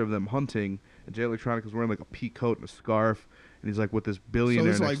picture of them hunting, and J Electronica was wearing like a pea coat and a scarf, and he's like with this billionaire.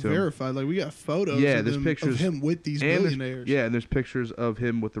 So it's like next to him. Verified. Like we got photos. Yeah, there's pictures of him with these billionaires. And there's pictures of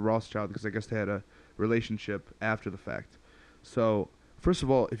him with the Rothschild because I guess they had a relationship after the fact. So first of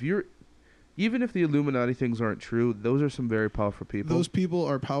all, if you're even if the Illuminati things aren't true, those are some very powerful people. Those people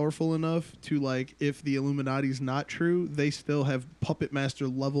are powerful enough to, like, if the Illuminati's not true, they still have puppet master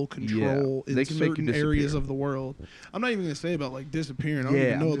level control they in can make you certain disappear. areas of the world. I'm not even gonna say about like disappearing. I don't Yeah,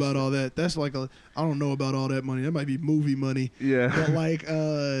 even know I'm just about saying. all that. That's like I don't know about all that money. That might be movie money. Yeah. But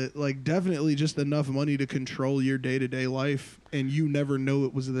like definitely just enough money to control your day to day life, and you never know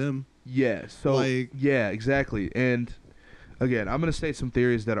it was them. Yeah. So yeah, exactly. And again, I'm gonna state some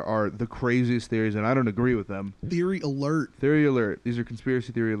theories that are the craziest theories, and I don't agree with them. Theory alert. Theory alert. These are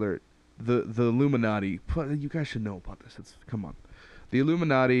conspiracy theory alert. The Illuminati. You guys should know about this. Come on. The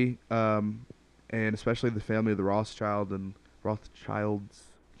Illuminati, and especially the family of the Rothschilds.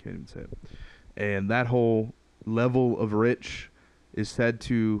 Can't even say it. And that whole level of rich is said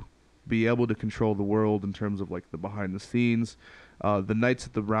to be able to control the world in terms of like the behind the scenes. The Knights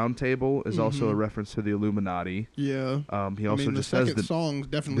at the Round Table is also a reference to the Illuminati. Yeah. He also just says the second song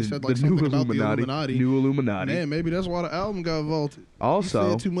definitely said like the something new about the Illuminati. New Illuminati. Man, maybe that's why the album got vaulted. Also, he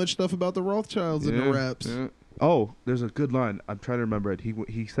said too much stuff about the Rothschilds in the raps. Yeah. Oh, there's a good line. I'm trying to remember it.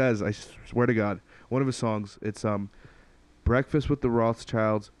 He says, I swear to God, one of his songs. It's breakfast with the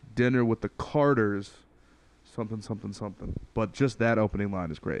Rothschilds, dinner with the Carters, something something something. But just that opening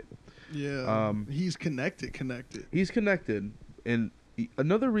line is great. Yeah. He's connected. He's connected. And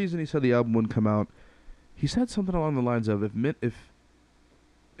another reason he said the album wouldn't come out, he said something along the lines of, if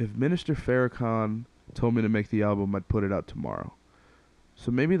Minister Farrakhan told me to make the album, I'd put it out tomorrow. So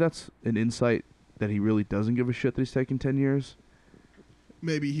maybe that's an insight that he really doesn't give a shit that he's taking 10 years.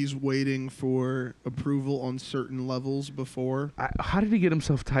 Maybe he's waiting for approval on certain levels before. How did he get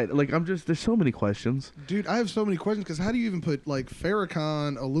himself tight? Like, there's so many questions. Dude, I have so many questions, because how do you even put, like,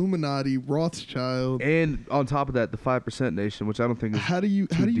 Farrakhan, Illuminati, Rothschild... And on top of that, the 5% Nation, which I don't think is How do you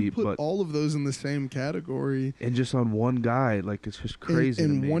deep, put all of those in the same category? And just on one guy, like, it's just crazy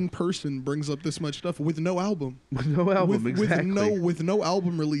And to me. one person brings up this much stuff with no album. With no album, exactly. With no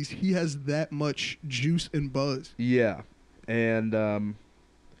album release, he has that much juice and buzz. Yeah. And,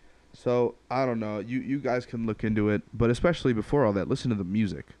 so, I don't know. You guys can look into it. But especially before all that, listen to the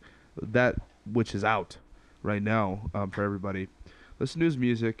music. That which is out right now for everybody. Listen to his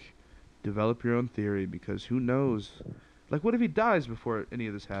music. Develop your own theory, because who knows? Like, what if he dies before any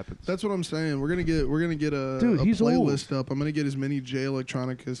of this happens? That's what I'm saying. We're gonna get a he's playlist old. up. I'm gonna get as many J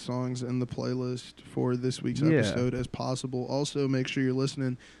Electronica songs in the playlist for this week's Yeah. episode as possible. Also, make sure you're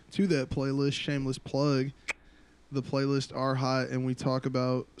listening to that playlist. Shameless plug. The playlists are hot, and we talk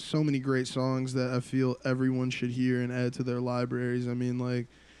about so many great songs that I feel everyone should hear and add to their libraries. I mean, like,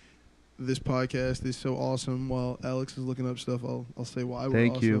 this podcast is so awesome. While Alex is looking up stuff, I'll say why we're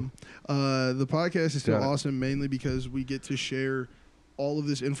Thank awesome. you. The podcast is so Got it. awesome mainly because we get to share all of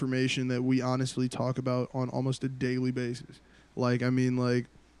this information that we honestly talk about on almost a daily basis. Like, I mean, like,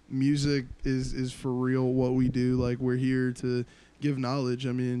 music is for real what we do. Like, we're here to give knowledge.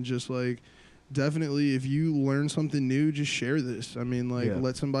 I mean, just like, definitely, if you learn something new, just share this. I mean, like,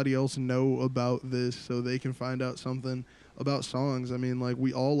 let somebody else know about this so they can find out something about songs. I mean, like,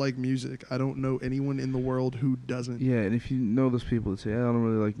 we all like music. I don't know anyone in the world who doesn't. Yeah, and if you know those people that say, I don't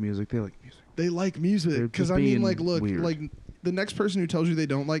really like music, they like music. They like music. They're Because, just I mean, being like, look, weird. like, the next person who tells you they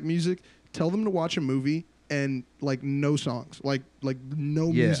don't like music, tell them to watch a movie and, like, no songs. Like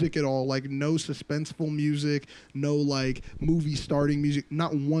no music at all. Like, no suspenseful music. No, like, movie starting music.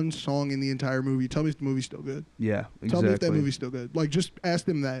 Not one song in the entire movie. Tell me if the movie's still good. Yeah, exactly. Tell me if that movie's still good. Like, just ask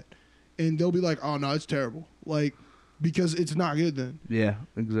them that. And they'll be like, oh, no, it's terrible. Like, because it's not good then. Yeah,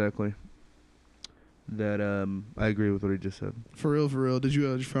 exactly. That, I agree with what he just said. For real. Did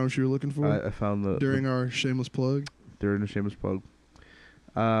you find what you were looking for? I found during our shameless plug? During the shameless plug.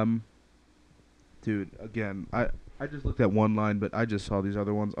 Dude, again, I just looked at one line, but I just saw these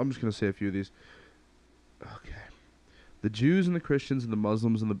other ones. I'm just going to say a few of these. Okay. The Jews and the Christians and the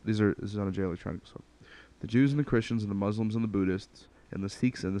Muslims and this is on a J Electronica song. The Jews and the Christians and the Muslims and the Buddhists and the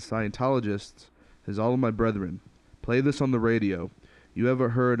Sikhs and the Scientologists is all of my brethren. Play this on the radio. You ever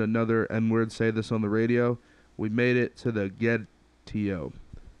heard another N-word say this on the radio? We made it to the ghetto.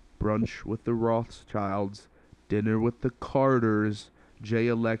 Brunch with the Rothschilds. Dinner with the Carters.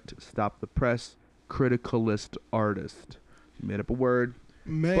 J-elect, stop the press. Criticalist artist. He made up a word.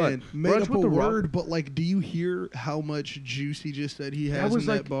 Man, But made Brunch up a with the word, but, like, do you hear how much juice he just said he has That was in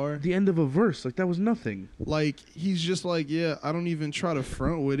like that bar? the end of a verse. Like, that was nothing. Like, he's just like, yeah, I don't even try to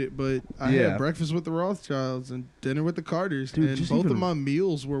front with it, but I Yeah. had breakfast with the Rothschilds and dinner with the Carters, Dude, and just both even- of my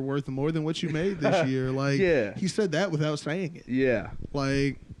meals were worth more than what you made this year. Like, Yeah. he said that without saying it. Yeah.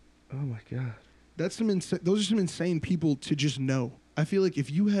 Like, Oh, my God. that's those are some insane people to just know. I feel like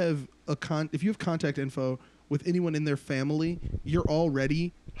if you have contact info with anyone in their family, you're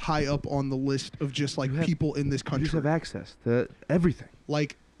already high up on the list of just like people in this You country. just have access to everything.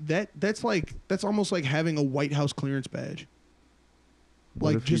 Like that's almost like having a White House clearance badge. What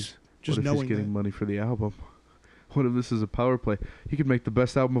Like if just what if knowing he's getting that. money for the album? What if this is a power play? He could make the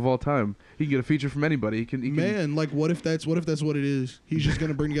best album of all time. He can get a feature from anybody. He can Man, like what if that's what it is? He's just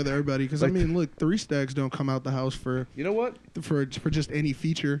gonna bring together everybody. Because Like I mean, look, 3 Stacks don't come out the house for You know what? just any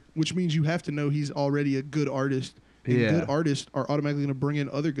feature, which means you have to know he's already a good artist. And Yeah. good artists are automatically gonna bring in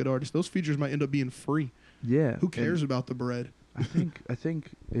other good artists. Those features might end up being free. Yeah. Who cares about the bread? I think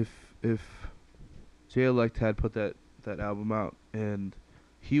if Jay Elect had put that album out, and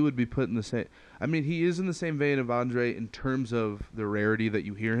he would be put in the same. I mean, he is in the same vein of Andre in terms of the rarity that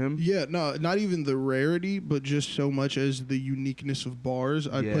you hear him. Yeah, no, not even the rarity, but just so much as the uniqueness of bars.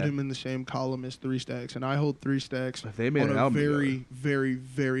 I Yeah. put him in the same column as 3 Stacks, and I hold 3 Stacks If they made on an a album very, together. very,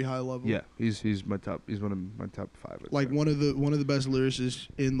 very high level. Yeah, he's my top. He's one of my top 5. I'd Like say. one of the best lyricists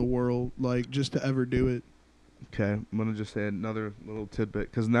in the world, like just to ever do it. Okay, I'm gonna just say another little tidbit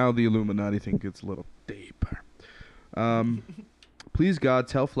because now the Illuminati thing gets a little deeper. Please God,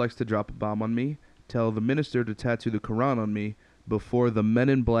 tell Flex to drop a bomb on me. Tell the minister to tattoo the Quran on me before the men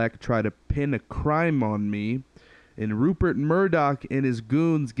in black try to pin a crime on me. And Rupert Murdoch and his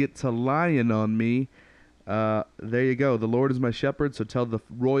goons get to lying on me. There you go. The Lord is my shepherd, so tell the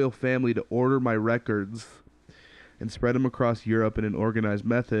royal family to order my records and spread them across Europe in an organized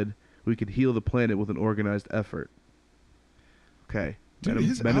method. We could heal the planet with an organized effort. Okay. Dude,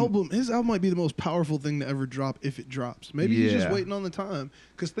 his album might be the most powerful thing to ever drop if it drops. Maybe he's just Yeah. waiting on the time.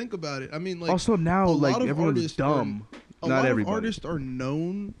 Because think about it. I mean, like Also now, a like lot of everyone's artists dumb. a Not lot everybody. of artists are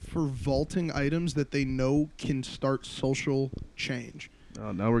known for vaulting items that they know can start social change.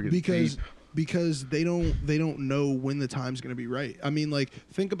 Oh, now we're getting deep. Because they don't know when the time's going to be right. I mean, like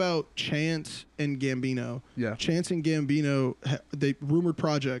think about Chance and Gambino. Yeah. Chance and Gambino, they rumored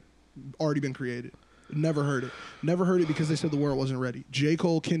project already been created. Never heard it. Never heard it because they said the world wasn't ready. J.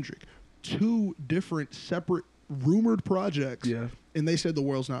 Cole, Kendrick, 2 different separate rumored projects. Yeah. And they said the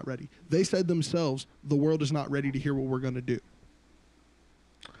world's not ready. They said themselves the world is not ready to hear what we're going to do.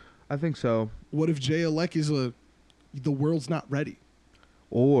 I think so. What if Jay Elec is the world's not ready?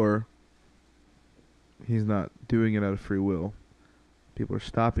 Or he's not doing it out of free will. People are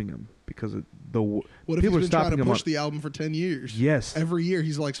stopping him because of What if people are he's been trying stopping to him push on- the album for 10 years? Yes. Every year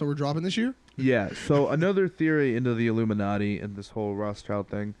he's like, so we're dropping this year? Yeah. So another theory into the Illuminati and this whole Rothschild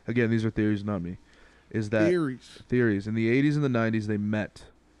thing. Again, these are theories, not me. Is that theories in the 80s and the 90s they met,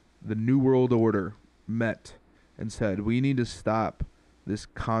 the New World Order met and said we need to stop this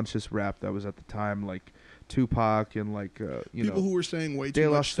conscious rap that was at the time like Tupac and like People who were saying way De too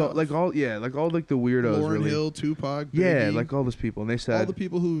La much Soul, stuff. like all like the weirdos Lauryn really. Hill, Tupac, Yeah, Biggie, like all those people, and they said all the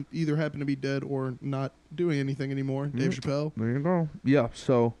people who either happen to be dead or not doing anything anymore. Dave Chappelle. There you go. Yeah.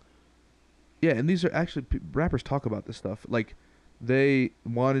 So, yeah, and these are actually rappers talk about this stuff. Like, they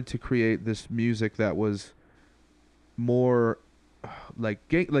wanted to create this music that was more like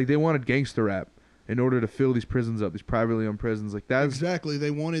they wanted gangster rap in order to fill these prisons up, these privately owned prisons. Like that's Exactly.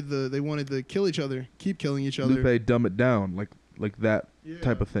 They wanted to kill each other, keep killing each other. Lupe dumb it down, like that Yeah.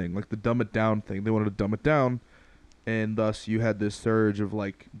 type of thing, like the dumb it down thing. They wanted to dumb it down, and thus you had this surge of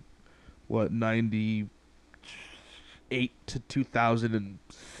like, what 98 to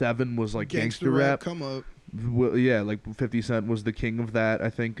 2007 was like gangster rap. come up. Well, yeah, like 50 Cent was the king of that. I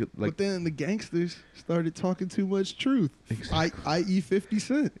think like But then the gangsters started talking too much truth. Exactly. I.e. 50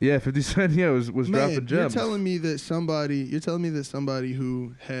 Cent. yeah, 50 Cent was Man, dropping gems. you're telling me that somebody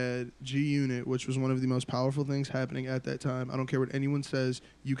who had G Unit, which was one of the most powerful things happening at that time. I don't care what anyone says.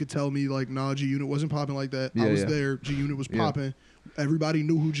 You could tell me like, nah, G Unit wasn't popping like that. I Yeah, was yeah. there. G Unit was Yeah. popping. Everybody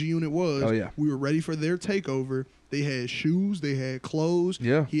knew who G Unit was. Oh, yeah. We were ready for their takeover. They had shoes. They had clothes.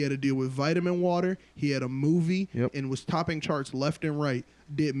 Yeah. He had to deal with vitamin water. He had a movie. Yep. And was topping charts left and right.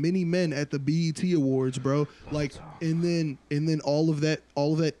 Did many men at the BET Awards, bro. Like, and then all of that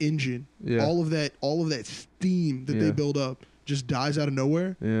engine, Yeah. all of that steam that they Yeah. build up just dies out of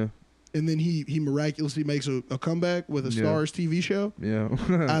nowhere. Yeah, And then he miraculously makes a comeback with a Yeah. Stars TV show yeah.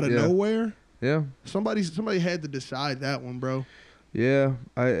 out of Yeah. nowhere. Yeah, Somebody had to decide that one, bro. yeah.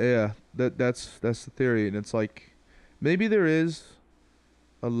 That's the theory, and it's like maybe there is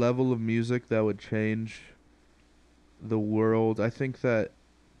a level of music that would change the world. I think that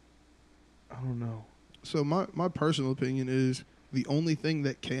I don't know. So my personal opinion is the only thing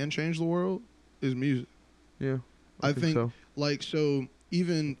that can change the world is music. Yeah, I think so. like so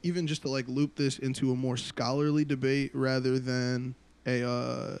even just to like loop this into a more scholarly debate rather than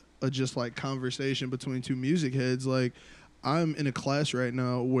a just like conversation between two music heads, like I'm in a class right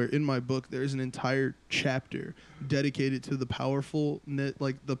now where in my book there's an entire chapter dedicated to the powerful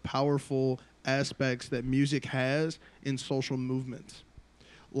aspects that music has in social movements.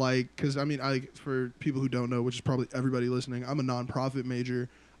 Like, because I mean, for people who don't know, which is probably everybody listening, I'm a nonprofit major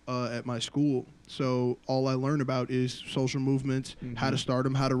at my school. So all I learn about is social movements, how to start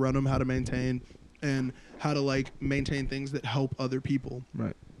them, how to run them, how to maintain, and how to like maintain things that help other people.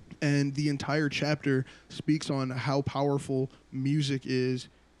 Right. And the entire chapter speaks on how powerful music is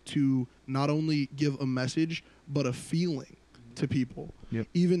to not only give a message but a feeling to people,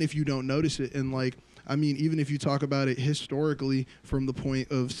 even if you don't notice it. And like, I mean, even if you talk about it historically from the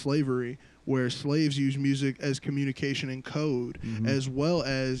point of slavery, where slaves use music as communication and code, as well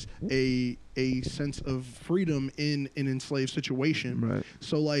as a sense of freedom in an enslaved situation. Right.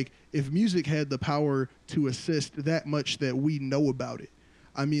 So like, if music had the power to assist that much that we know about it,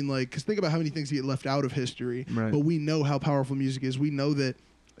 I mean, like, because think about how many things get left out of history, right. but we know how powerful music is. We know that,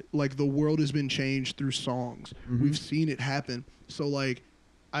 like, the world has been changed through songs. We've seen it happen. So, like,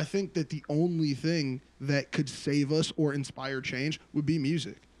 I think that the only thing that could save us or inspire change would be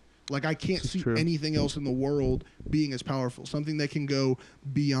music. Like, I can't see anything else in the world being as powerful. Something that can go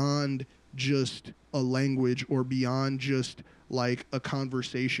beyond just a language or beyond just, like, a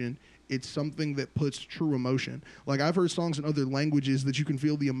conversation. It's something that puts true emotion. Like, I've heard songs in other languages that you can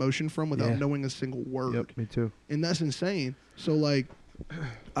feel the emotion from without knowing a single word. Yep, me too. And that's insane. So, like,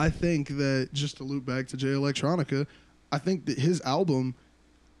 I think that, just to loop back to Jay Electronica, I think that his album,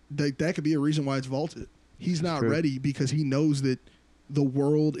 that could be a reason why it's vaulted. He's not ready because he knows that the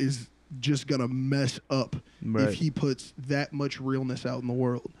world is just going to mess up if he puts that much realness out in the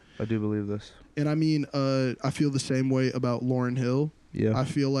world. I do believe this. And I mean, I feel the same way about Lauryn Hill. Yeah. I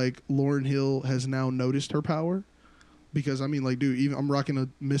feel like Lauryn Hill has now noticed her power because, I mean, like, dude, even I'm rocking a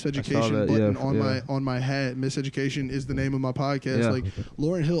Miseducation button on my hat. Miseducation is the name of my podcast. Like,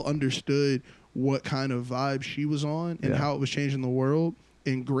 Lauryn Hill understood what kind of vibe she was on and how it was changing the world.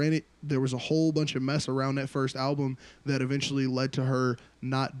 And granted, there was a whole bunch of mess around that first album that eventually led to her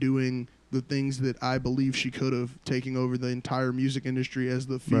not doing the things that I believe she could have, taking over the entire music industry as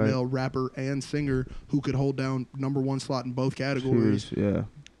the female rapper and singer who could hold down #1 slot in both categories.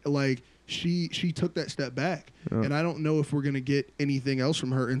 Like, she took that step back. And I don't know if we're going to get anything else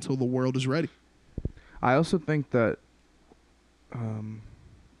from her until the world is ready. I also think that I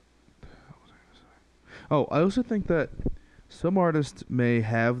also think that some artists may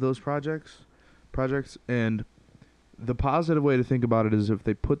have those projects, and the positive way to think about it is if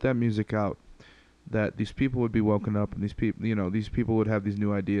they put that music out, that these people would be woken up, and these people would have these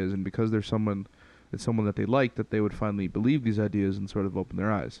new ideas, and because it's someone that they like, that they would finally believe these ideas and sort of open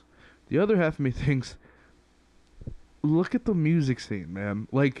their eyes. The other half of me thinks, look at the music scene, man.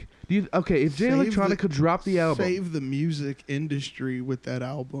 Like, if Jay Electronica dropped the album, save the music industry with that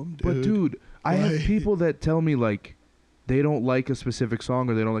album, dude. But dude, I have people that tell me like they don't like a specific song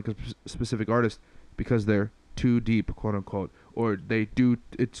or they don't like a specific artist because they're too deep, quote unquote, or they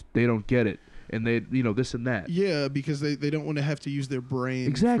don't get it, and they this and that. Yeah, because they don't want to have to use their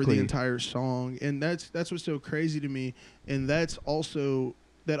brain for the entire song, and that's what's so crazy to me, and that also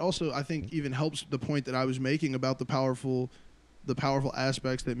I think even helps the point that I was making about the powerful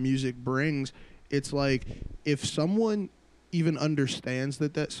aspects that music brings. It's like, if someone even understands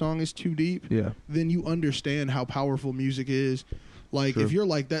that song is too deep, then you understand how powerful music is. Like, if you're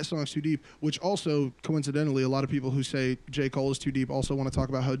like, that song's too deep, which also, coincidentally, a lot of people who say J. Cole is too deep also want to talk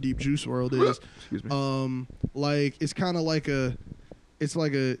about how deep Juice WRLD is. Excuse me. Like, it's kind of like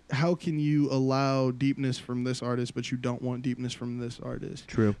how can you allow deepness from this artist, but you don't want deepness from this artist?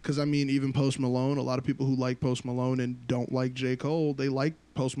 True. Because, I mean, even Post Malone, a lot of people who like Post Malone and don't like J. Cole, they like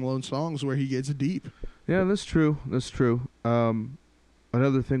Post Malone songs where he gets deep. Yeah, that's true.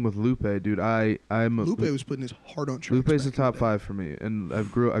 Another thing with Lupe, dude, Lupe was putting his heart on tracks. Lupe's the top 5 for me, and I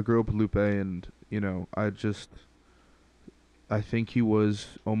grew up with Lupe, and I think he was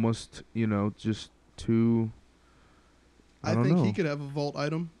almost just too. I think he could have a vault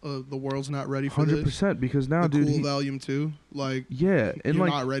item. The world's not ready for 100%, because now, dude, Cool Volume 2, like, and you're like,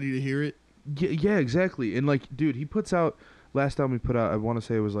 not ready to hear it. Yeah, exactly, and like, dude, he puts out last album he put out. I want to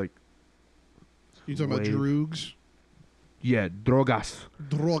say it was like. You talking about Droogs? Yeah, Drogas.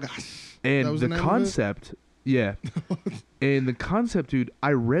 And the concept, and the concept, dude,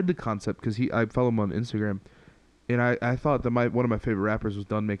 I read the concept because I follow him on Instagram, and I thought that one of my favorite rappers was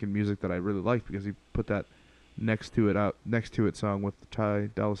done making music that I really liked because he put that next to it song with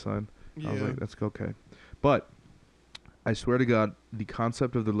Ty Dolla $ign. I was like, that's okay. But I swear to God, the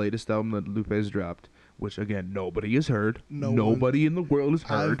concept of the latest album that Lupe's dropped, which again nobody has heard, nobody in the world has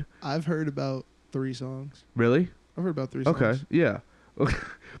heard. I've heard about 3 songs. Really? I've heard about 3 songs. Okay, yeah.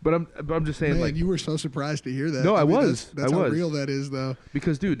 But I'm just saying, Man, like, you were so surprised to hear that. No, I mean, was. That's I how was. real that is, though.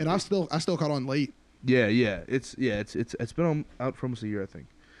 because dude, And I still caught on late. it's been out for almost a year, I think.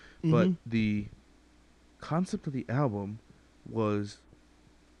 But Mhm. the concept of the album was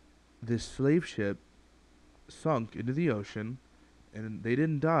this slave ship sunk into the ocean, and they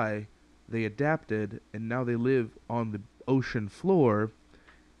didn't die. They adapted, and now they live on the ocean floor.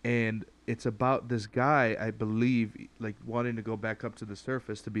 And it's about this guy, I believe, like wanting to go back up to the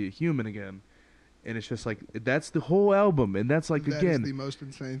surface to be a human again. And it's just like that's the whole album, and that's like That is again, the most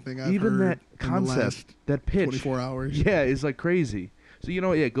insane thing I've even heard that in the concept, last that pitch, 24 hours. yeah, is like crazy. So you know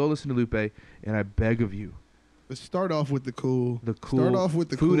what? Yeah, go listen to Lupe, and I beg of you, Let's start off with the cool. Start off with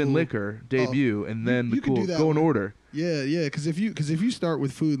the Food and cool. Liquor debut, and then you the could do cool. that Go in one. order. Yeah, yeah. Because if you start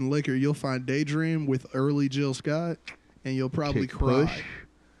with Food and Liquor, you'll find Daydream with early Jill Scott, and you'll probably Kick cry. Push,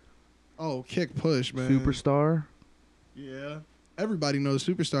 Oh, Kick Push, man. Superstar. Yeah. Everybody knows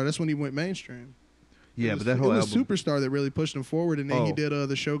Superstar. That's when he went mainstream. Yeah, It was, but that whole it was album. Superstar that really pushed him forward, and then he Oh. did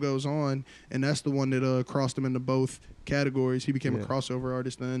The Show Goes On, and that's the one that crossed him into both categories. He became Yeah. a crossover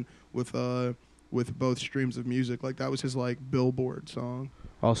artist then with both streams of music. Like that was his like Billboard song.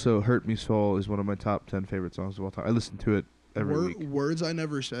 Also, "Hurt Me Soul" is one of my top 10 favorite songs of all time. I listen to it every week. Words I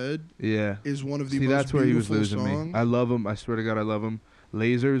Never Said Yeah. is one of the See, most that's where he was beautiful losing songs. me. I love him. I swear to God, I love him.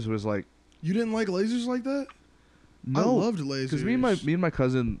 Lasers was like You didn't like Lasers like that? I no, loved Lasers. because me and my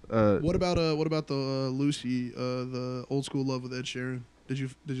cousin. What about the Lucy, the Old School Love with Ed Sheeran? Did you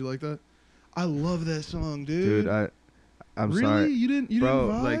like that? I love that song, dude. Dude, I'm really? sorry, You didn't bro.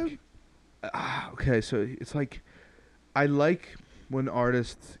 vibe? Like, okay, so it's like, I like when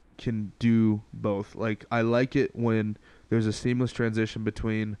artists can do both. Like, I like it when there's a seamless transition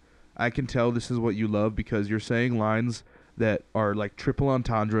between, I can tell this is what you love because you're saying lines that are like triple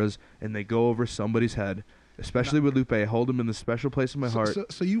entendres and they go over somebody's head. Especially with Lupe, I hold him in the special place in my heart.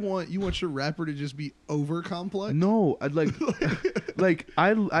 So you want your rapper to just be over complex? No, I'd like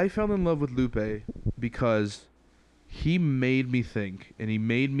I fell in love with Lupe because he made me think and he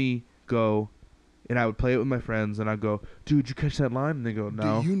made me go, and I would play it with my friends and I'd go, dude, you catch that line? And they go,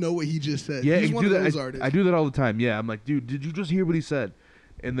 no. Do you know what he just said? Yeah, He's I one do of that. those artists. I do that all the time. Yeah, I'm like, dude, did you just hear what he said?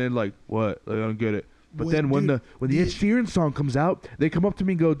 And then like, what? Like, I don't get it. But Wait, then when dude, the Ed Sheeran song comes out, they come up to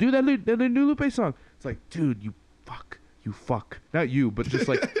me and go, dude, that new Lupe song. It's like, dude, you fuck. Not you, but just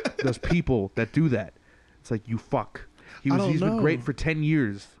like those people that do that. It's like, you fuck. He's been great for 10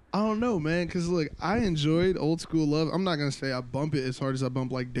 years. I don't know, man, because look, I enjoyed Old School Love. I'm not gonna say I bump it as hard as I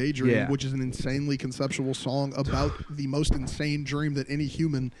bump like Daydream, Yeah. which is an insanely conceptual song about the most insane dream that any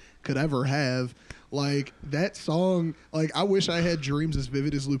human could ever have. Like that song, like I wish I had dreams as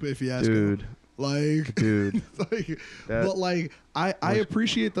vivid as Lupe Fiasco. Dude. Like, Dude. like, but like I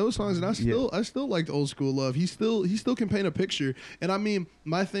appreciate those songs, and I still liked Old School Love. He still can paint a picture, and I mean,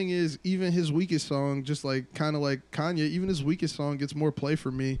 my thing is even his weakest song, just like kind of like Kanye, even his weakest song gets more play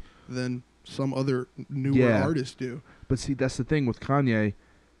for me than some other newer artists do. But see, that's the thing with Kanye.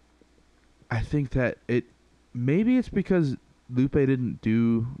 I think that maybe it's because Lupe didn't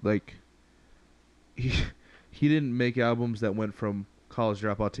do like he didn't make albums that went from College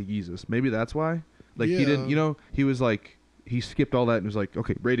Dropout to Yeezus. Maybe that's why. Like he didn't, he was like, he skipped all that and was like,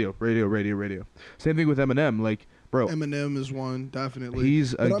 okay, radio. Same thing with Eminem. Like, bro, Eminem is one, definitely.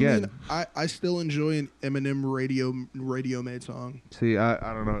 He's but again. I mean, I still enjoy an Eminem radio made song. See,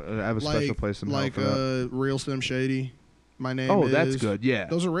 I don't know. I have a special place in hell for that. Real Slim Shady. My name. Oh, is, that's good. Yeah,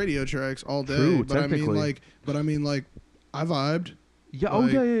 those are radio tracks all day. True, but technically. I mean, I vibed. Yeah.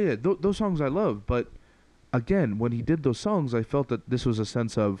 Like, yeah. Those songs I love, but again, when he did those songs, I felt that this was a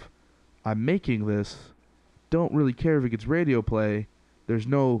sense of, I'm making this. Don't really care if it gets radio play. There's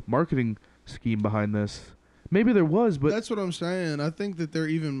no marketing scheme behind this. Maybe there was, but that's what I'm saying. I think that there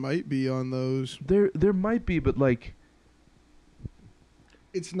even might be on those. There might be, but like,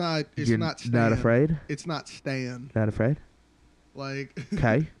 it's not. It's you're not. Stan. Not afraid. It's not Stan. Not afraid. Like.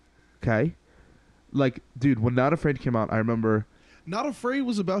 Okay. Like, dude, when Not Afraid came out, I remember. Not Afraid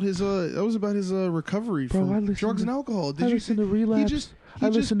was about his recovery from drugs and alcohol. I listened to Relapse. I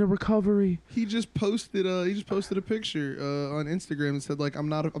listened to Recovery. He just posted a picture on Instagram and said like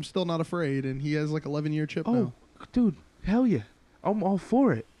I'm still not afraid, and he has like 11-year chip now. Dude, hell yeah. I'm all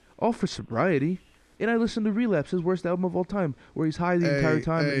for it. All for sobriety. And I listened to Relapse, his worst album of all time, where he's high the entire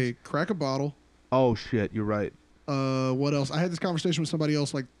time. Hey, crack a bottle. Oh shit, you're right. What else? I had this conversation with somebody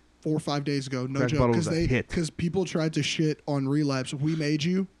else like 4 or 5 days ago. No Crack joke, Bottle was a hit. because people tried to shit on Relapse. We Made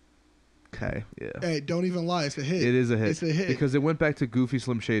You. Okay, yeah. Hey, don't even lie. It's a hit. It is a hit. It's a hit because it went back to goofy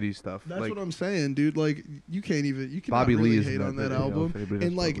Slim Shady stuff. That's like, what I'm saying, dude. Like you cannot Bobby really Lee is hate in on that video, album, if anybody knows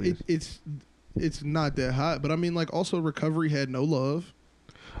and like Bobby Lee is. it's it's not that hot. But I mean, like, also Recovery had No Love.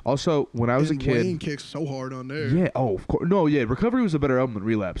 Also, when I was a And kid, Wayne kicks so hard on there. yeah. Oh, of course. No, yeah. Recovery was a better album than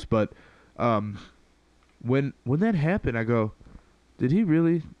Relapse, but when that happened, I go, did he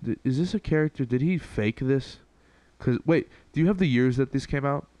really? Is this a character? Did he fake this? Cause wait, do you have the years that this came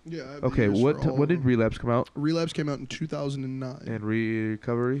out? Yeah. I have the Okay, years for all when of did them. Relapse come out? Relapse came out in 2009. And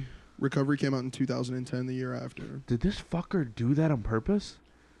Recovery? Recovery came out in 2010, the year after. Did this fucker do that on purpose?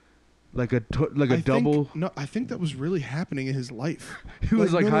 Like a I double. No, I think that was really happening in his life. He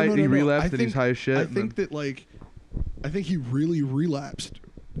was like no, high. no, no, He no. relapsed and he's high as shit. I and think then- that like, I think he really relapsed.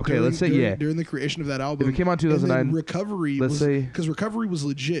 Okay, let's say during, yeah. During the creation of that album, If it came out in and then 2009, Recovery let's was say because Recovery was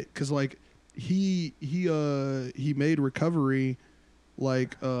legit. Because like he made Recovery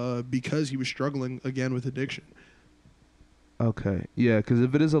like because he was struggling again with addiction. okay, yeah, because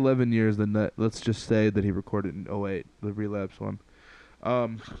if it is 11 years, then let's just say that he recorded in '08, the Relapse one.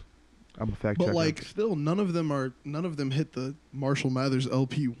 I'm a fact checker. But like, still, none of them hit the Marshall Mathers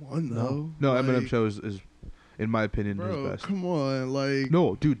LP one though. No, like, Eminem Show is in my opinion bro, his best. come on, like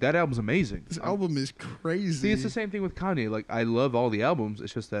No, dude, that album's amazing. this album is crazy. See, it's the same thing with Kanye. Like, I love all the albums.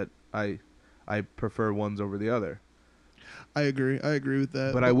 It's just that I prefer ones over the other. I agree with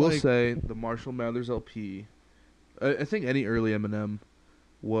that. But I will like, say the Marshall Mathers LP. I think any early Eminem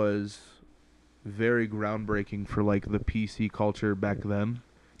was very groundbreaking for like the PC culture back then.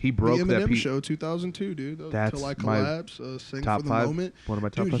 He broke the that Eminem Show 2002, dude. That's Till I my Collapse, Sing top for the five. Moment. One of my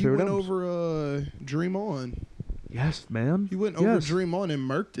top Dude, five he favorite went albums. over Dream On. Yes, man. He went over Yes. Dream On and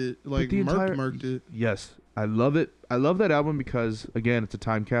murked it. Like the entire- murked it. Yes, I love it. I love that album because again, it's a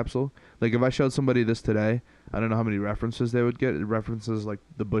time capsule. Like if I showed somebody this today, I don't know how many references they would get. It references like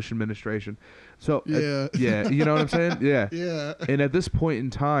the Bush administration. So Yeah. yeah, you know what I'm saying? Yeah. Yeah. And at this point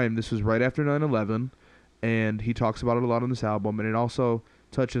in time, this was right after 9/11, and he talks about it a lot on this album, and it also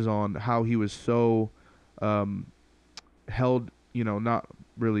touches on how he was so held, not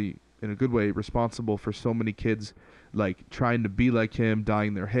really in a good way, responsible for so many kids like trying to be like him,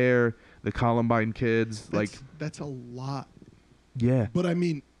 dyeing their hair, the Columbine kids, That's a lot. yeah. But I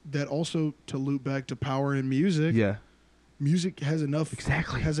mean, that also to loop back to power in music. Yeah, Music has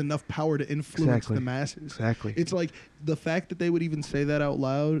enough power to influence the masses. exactly. It's like the fact that they would even say that out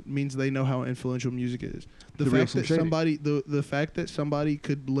loud means they know how influential music is. The The real fact that Slim Shady. somebody the fact that somebody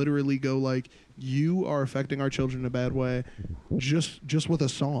could literally go like, you are affecting our children in a bad way just with a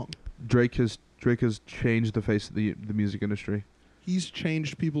song. Drake has changed the face of the music industry. He's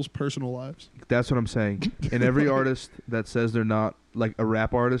changed people's personal lives. That's what I'm saying. And every artist that says they're not, like a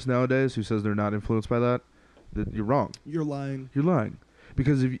rap artist nowadays who says they're not influenced by that you're wrong. You're lying. You're lying.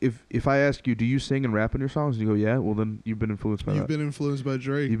 Because if I ask you, do you sing and rap in your songs? And you go, yeah, well then you've been influenced by You've that. been influenced by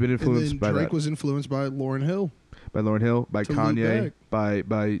Drake. You've been influenced and by then Drake that. was influenced by Lauryn Hill. By Lauryn Hill, by To loop Kanye,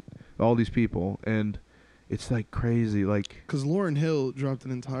 by all these people. And it's like crazy. Like Because Lauryn Hill dropped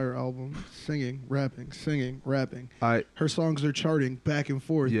an entire album singing, rapping. Her songs are charting back and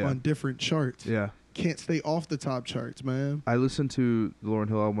forth Yeah. on different charts. yeah. Can't stay off the top charts, man. I listened to the Lauryn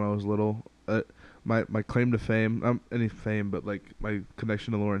Hill album when I was little. My claim to fame, any fame, but like my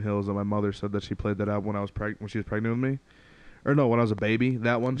connection to Lauryn Hill is that my mother said that she played that album when I was when she was pregnant with me, or no, when I was a baby.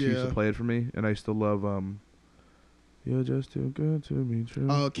 That one she used Yeah. to play it for me, and I used to love You're just too good to be true.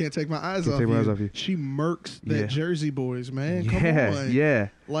 Oh, can't take my eyes Can't off take my you. eyes off you. She murks that Yeah. Jersey Boys, man. yeah, Come on. yeah.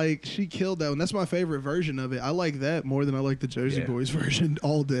 Like, she killed that one. That's my favorite version of it. I like that more than I like the Jersey Yeah. Boys version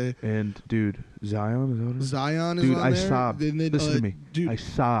all day. And dude, Zion is that what it is? Zion is Dude, on I there. sobbed. And then, Listen to me. Dude, I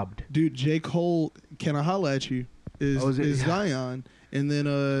sobbed. Dude, J. Cole, Can I Holla at You is, Oh, is it? is Yeah. Zion. And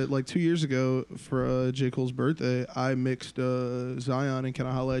then like 2 years ago for J. Cole's birthday, I mixed Zion and Can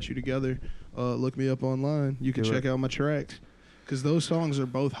I Holla at You together. Look me up online. You can Do check it. out my tracks. Because those songs are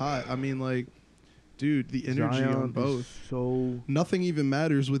both hot. I mean, like, dude, the energy Zion on is both. so Nothing Even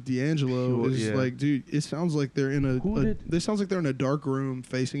Matters with D'Angelo Sure, is yeah. like, dude, it sounds like they're in Who did- it sounds like they're in a dark room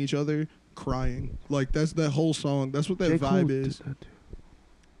facing each other crying. Like, that's that whole song. That's what that J. vibe Cole is. did that too.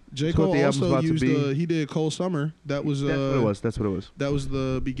 J. That's what Cole the album's also about to used be. he did Cole Summer. That was That's what it was. That's what it was. that was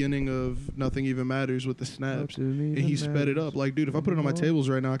the beginning of Nothing Even Matters with the snaps. And he sped it up. Like, dude, if I put it on my tables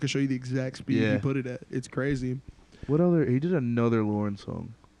right now, I can show you the exact speed Yeah. he put it at. It's crazy. What other? He did another Lauren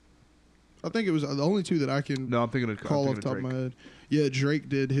song. I think it was the only two that I can No, I'm thinking of call off the top of my head. Yeah, Drake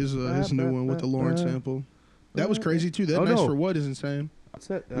did his new one with the Lauren sample. That was crazy too. That Oh, Nice no. for What is insane. What's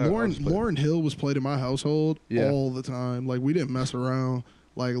that? Lauren Hill was played in my household Yeah. all the time. Like, we didn't mess around.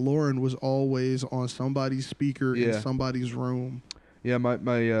 Like, Lauren was always on somebody's speaker Yeah. in somebody's room. Yeah, my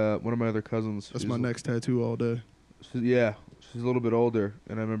one of my other cousins. That's she's my next tattoo all day. She's a little bit older,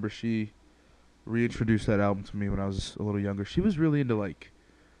 and I remember she reintroduced that album to me when I was a little younger. She was really into like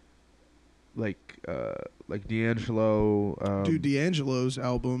like D'Angelo. Dude, D'Angelo's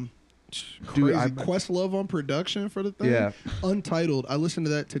album, crazy. Dude, Questlove on production for the thing. Yeah. Untitled. I listened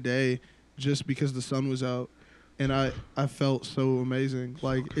to that today just because the sun was out, and I felt so amazing.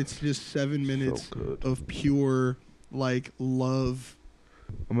 Like, it's just 7 minutes good. of pure like love.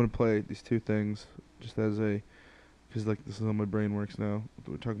 I'm gonna play these two things just as a, because like this is how my brain works now.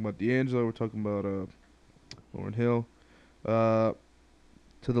 We're talking about D'Angelo. We're talking about Lauryn Hill.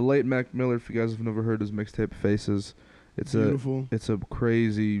 To the late Mac Miller, if you guys have never heard his mixtape Faces, it's Beautiful. It's a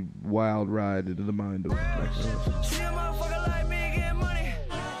crazy wild ride into the mind of Mac Miller.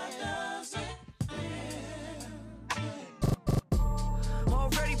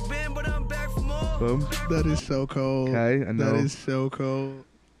 Boom. That is so cold. Okay, I know. That is so cold.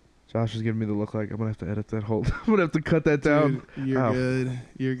 Josh is giving me the look like I'm gonna have to edit that whole. I'm gonna have to cut that down. Dude, you're Ow. good.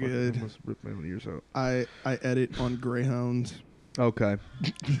 You're Fuck, I good. almost ripped my ears out. I edit on Greyhounds. Okay.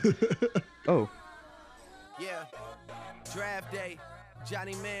 Oh. Yeah. Draft day.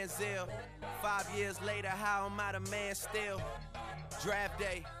 Johnny Manziel. 5 years later, how am I the man still? Draft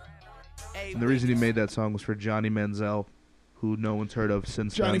day. And the reason he made that song was for Johnny Manziel, who no one's heard of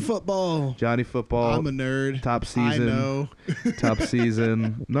since Johnny then. Football. Johnny Football. I'm a nerd. Top season. I know. Top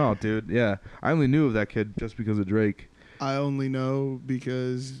season. No, dude. Yeah. I only knew of that kid just because of Drake. I only know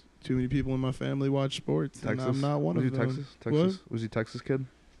because too many people in my family watch sports, Texas. and I'm not one was of he them. Texas? Was he Texas kid?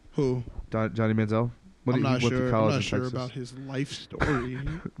 Who? Johnny Manziel? I'm He not went to sure. I'm college not in sure Texas. about his life story.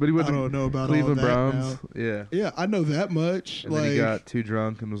 But he went I to don't know about Cleveland all that Browns. now. Yeah. Yeah, I know that much. And like, then he got too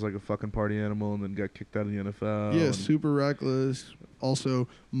drunk and was like a fucking party animal and then got kicked out of the NFL. yeah, and super reckless. Also,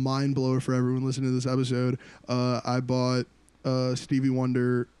 mind blower for everyone listening to this episode. I bought Stevie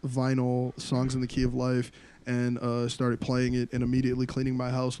Wonder vinyl, Songs in the Key of Life, and started playing it and immediately cleaning my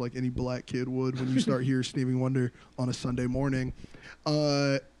house like any black kid would when you start hearing Stevie Wonder on a Sunday morning.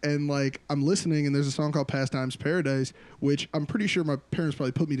 And like I'm listening, and there's a song called Pastimes Paradise, which I'm pretty sure my parents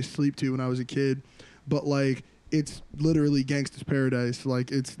probably put me to sleep to when I was a kid, but like it's literally Gangsta's Paradise.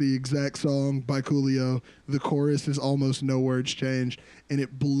 Like, it's the exact song by Coolio. The chorus is almost no words changed, and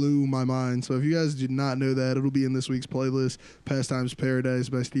it blew my mind. So if you guys did not know that, it'll be in this week's playlist, Pastimes Paradise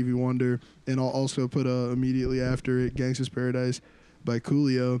by Stevie Wonder, and I'll also put immediately after it Gangsta's Paradise by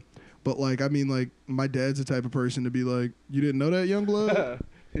Coolio. But, like, I mean, like, my dad's the type of person to be like, you didn't know that, Youngblood?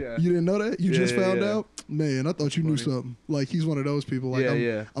 Yeah. You didn't know that? You just found out? Man, I thought you knew Funny. something. Like, he's one of those people. Like,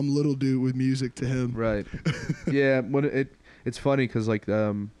 I'm little dude with music to him. Right. Yeah. When it's funny because like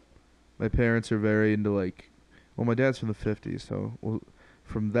my parents are very into like, well, my dad's from the 50s, so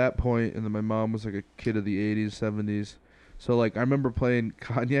from that point, and then my mom was like a kid of the 80s, 70s. So like I remember playing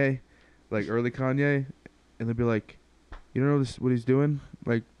Kanye, like early Kanye, and they'd be like, you don't know what he's doing?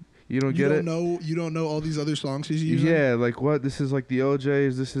 Like, you don't get it? You don't know all these other songs he's using? Yeah, like what? This is like the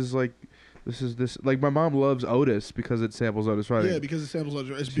OJs. This is this. Like my mom loves Otis because it samples Otis writing. Yeah, because it samples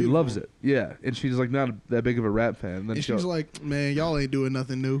Otis. It's she beautiful. loves it. Yeah, and she's like not that big of a rap fan. And then and she's like, man, y'all ain't doing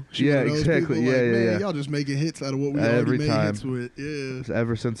nothing new. She's yeah, one of those exactly. people, Yeah, like, man, yeah. y'all just making hits out of what we Every already made time. hits with. Yeah.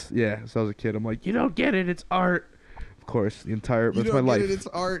 Ever since I was a kid, I'm like, you don't get it. It's art. Of course, the entire You that's don't my get life. it, it's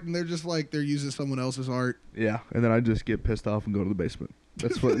art, and they're just like they're using someone else's art. Yeah, and then I just get pissed off and go to the basement.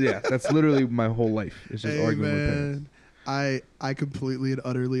 That's what. Yeah, that's literally my whole life. It's just Hey, arguing with parents. man, I completely and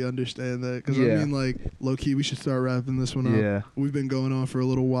utterly understand that because Yeah. I mean, like, low key, we should start wrapping this one up. Yeah. We've been going on for a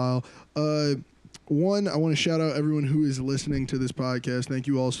little while. One, I want to shout out everyone who is listening to this podcast. Thank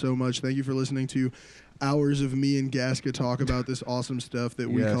you all so much. Thank you for listening to hours of me and Gasca talk about this awesome stuff that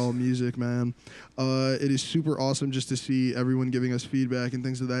we Yes. call music, man. It is super awesome just to see everyone giving us feedback and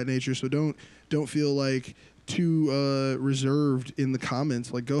things of that nature. So don't feel like too reserved in the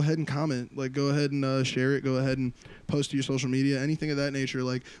comments. Like, go ahead and comment. Like, go ahead and share it. Go ahead and post to your social media, anything of that nature.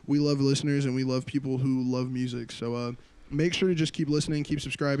 Like, we love listeners and we love people who love music. So make sure to just keep listening, keep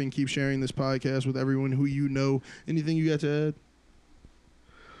subscribing, keep sharing this podcast with everyone who you know. Anything you got to add?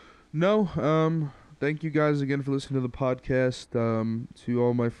 No. Thank you guys again for listening to the podcast. To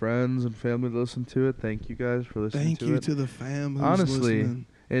all my friends and family that listen to it, thank you guys for listening Thank to you it. to the fam who's Honestly. listening.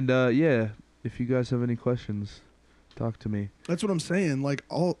 And yeah, if you guys have any questions, talk to me. That's what I'm saying. Like,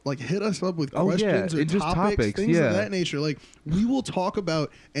 hit us up with Oh, yeah, questions or and just topics, things yeah. of that nature. Like, we will talk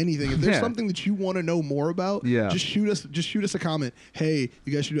about anything. If there's Yeah. something that you want to know more about, Yeah. just shoot us a comment. Hey,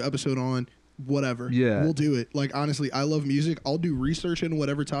 you guys should do an episode on whatever. Yeah. We'll do it. Like, honestly, I love music. I'll do research in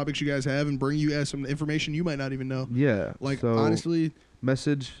whatever topics you guys have and bring you guys some information you might not even know. Yeah. Like, so, honestly,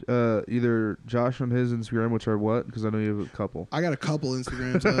 message either Josh on his Instagram, which are what? Because I know you have a couple. I got a couple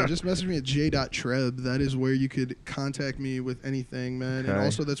Instagrams. Just message me at j.treb. That is where you could contact me with anything, man. Okay. And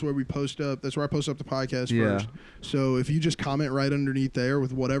also that's where we post up. That's where I post up the podcast Yeah. first. So if you just comment right underneath there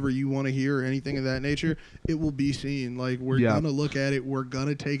with whatever you want to hear or anything of that nature, it will be seen. Like, we're gonna look at it. We're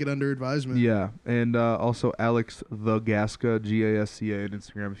gonna take it under advisement. Yeah, and also Alex the Gasca, Gasca, on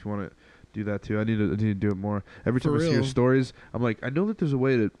Instagram if you want to do that too. I need to do it more. Every time I see your stories, I'm like, I know that there's a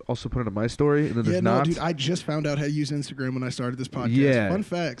way to also put it on my story, and then there's not. Dude, I just found out how to use Instagram when I started this podcast. Yeah. Fun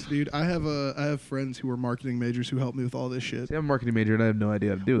facts, dude. I have friends who are marketing majors who help me with all this shit. See, I'm a marketing major, and I have no idea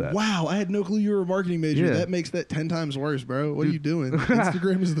how to do that. Wow, I had no clue you were a marketing major. Yeah. That makes that 10 times worse, bro. What are you doing?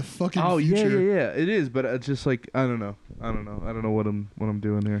 Instagram is the fucking future. Yeah, it is, but it's just like, I don't know what I'm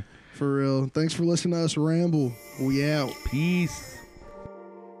doing here. For real. Thanks for listening to us ramble. We out. Peace.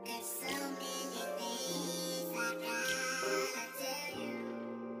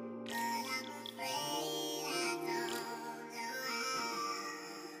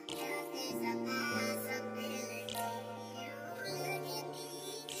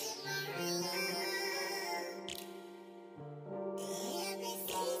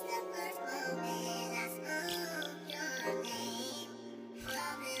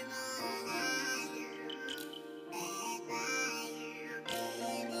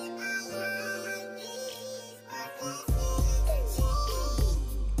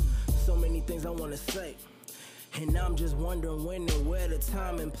 Things I wanna say, and I'm just wondering when and where, the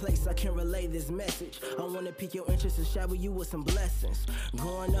time and place I can relay this message. I wanna pique your interest and shower you with some blessings.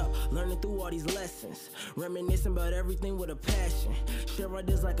 Growing up, learning through all these lessons, reminiscing about everything with a passion. Share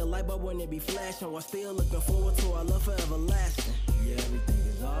ideas like a light bulb when it be flashing, while still looking forward to our love forever lasting. Yeah, everything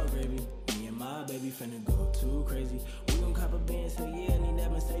is all gravy. Me and my baby finna go too crazy. We gon' cop a Benz, so yeah, I need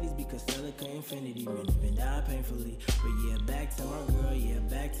that Mercedes, because Celica Infinity, men even die painfully. But yeah, back to my girl, yeah,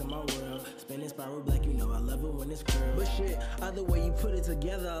 back to my world. Spinning spiral black, you know I love it when it's curled. But shit, either way you put it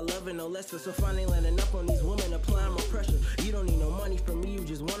together, I love it no less. So finally landing up on these women, applying more pressure. You don't need no money from me, you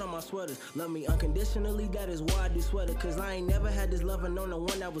just want all my sweaters. Love me unconditionally, that is why I do sweater. Cause I ain't never had this love and known the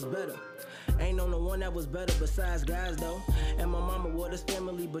one that was better. Ain't known the one that was better besides guys though. And my mama was this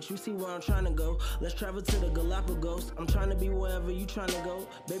family, but you see where I'm trying to go. Let's travel to the Galapagos. I'm trying to be wherever you trying to go.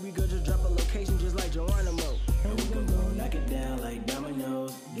 Baby girl, just drop a location just like Geronimo. And we gon' go knock it down like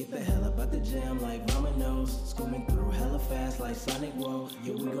dominoes. Get the hell up out the jam like Vominos. Scooming through hella fast like Sonic Whoa.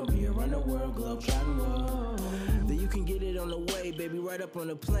 Yeah, we gon' be around the world, globe trotting whoa. Then you can get it on the way, baby, right up on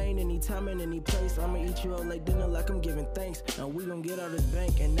the plane. Anytime and any place, I'ma eat you out like dinner like I'm giving thanks. And we gon' get out this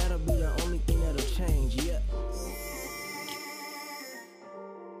bank, and that'll be the only thing that'll change, yeah.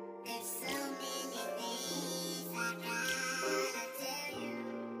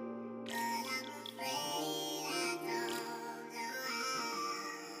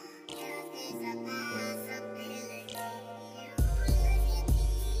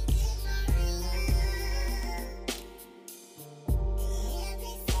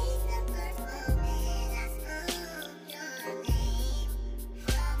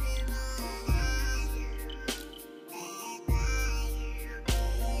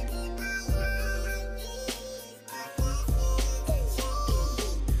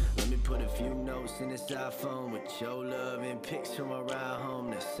 In this iPhone with your love and pics from around home.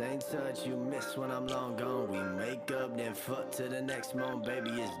 The same touch you miss when I'm long gone. We make up, then fuck to the next moment.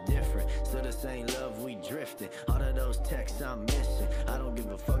 Baby, it's different. Still the same love, we drifting. All of those texts I'm missing. I don't give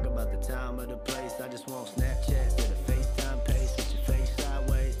a fuck about the time or the place. I just want Snapchats to the FaceTime pace with your face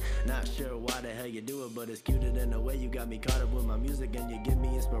sideways. Not sure why the hell you do it, but it's cuter than the way you got me caught up with my music. And you give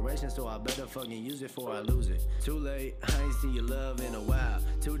me inspiration, so I better fucking use it before I lose it. Too late, I ain't seen your love in a while.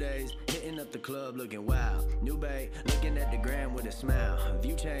 2 days, hitting up the club looking wild. New babe, looking at the gram with a smile.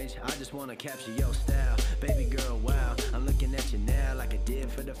 View change, I just wanna capture your style. Baby girl, wow, I'm looking at you now like I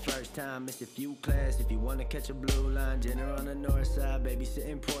did for the first time. Missed a few class, if you wanna catch a blue line. Dinner on the north side, baby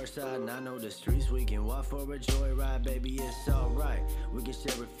sitting port side. And I know the streets, we can walk for a joyride. Baby, it's alright, we can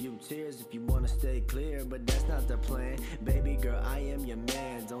share a few tears if you wanna stay clear. But that's not the plan, baby girl, I am your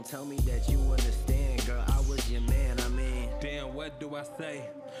man. Don't tell me that you understand, girl, I was your man, I mean. Damn, what do I say?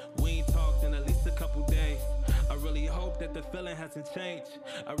 We ain't talked in at least a couple days. I really hope that the feeling hasn't changed.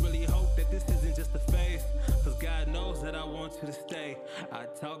 I really hope that this isn't just a phase, cause God knows that I want you to stay. I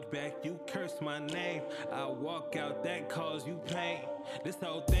talk back, you curse my name. I walk out, that cause you pain. This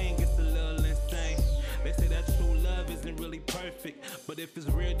whole thing gets a little insane. They say that true love isn't really perfect, but if it's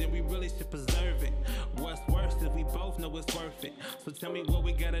real, then we really should preserve it. What's worse is we both know it's worth it. So tell me what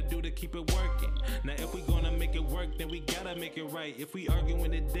we gotta do to keep it working. Now if we gonna make it work, then we gotta make it right. If we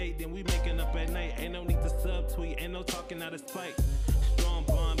arguing a date, then we making up at night. Ain't no need to subtweet, ain't no talking out of spite.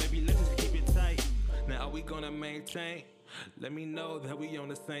 Now are we gonna maintain? Let me know that we on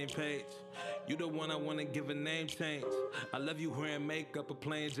the same page. You the one I wanna give a name change. I love you wearing makeup or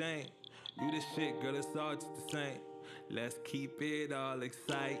plain Jane. You the shit, girl, it's all just the same. Let's keep it all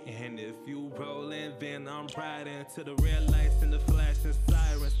exciting. If you rollin', then I'm riding to the red lights.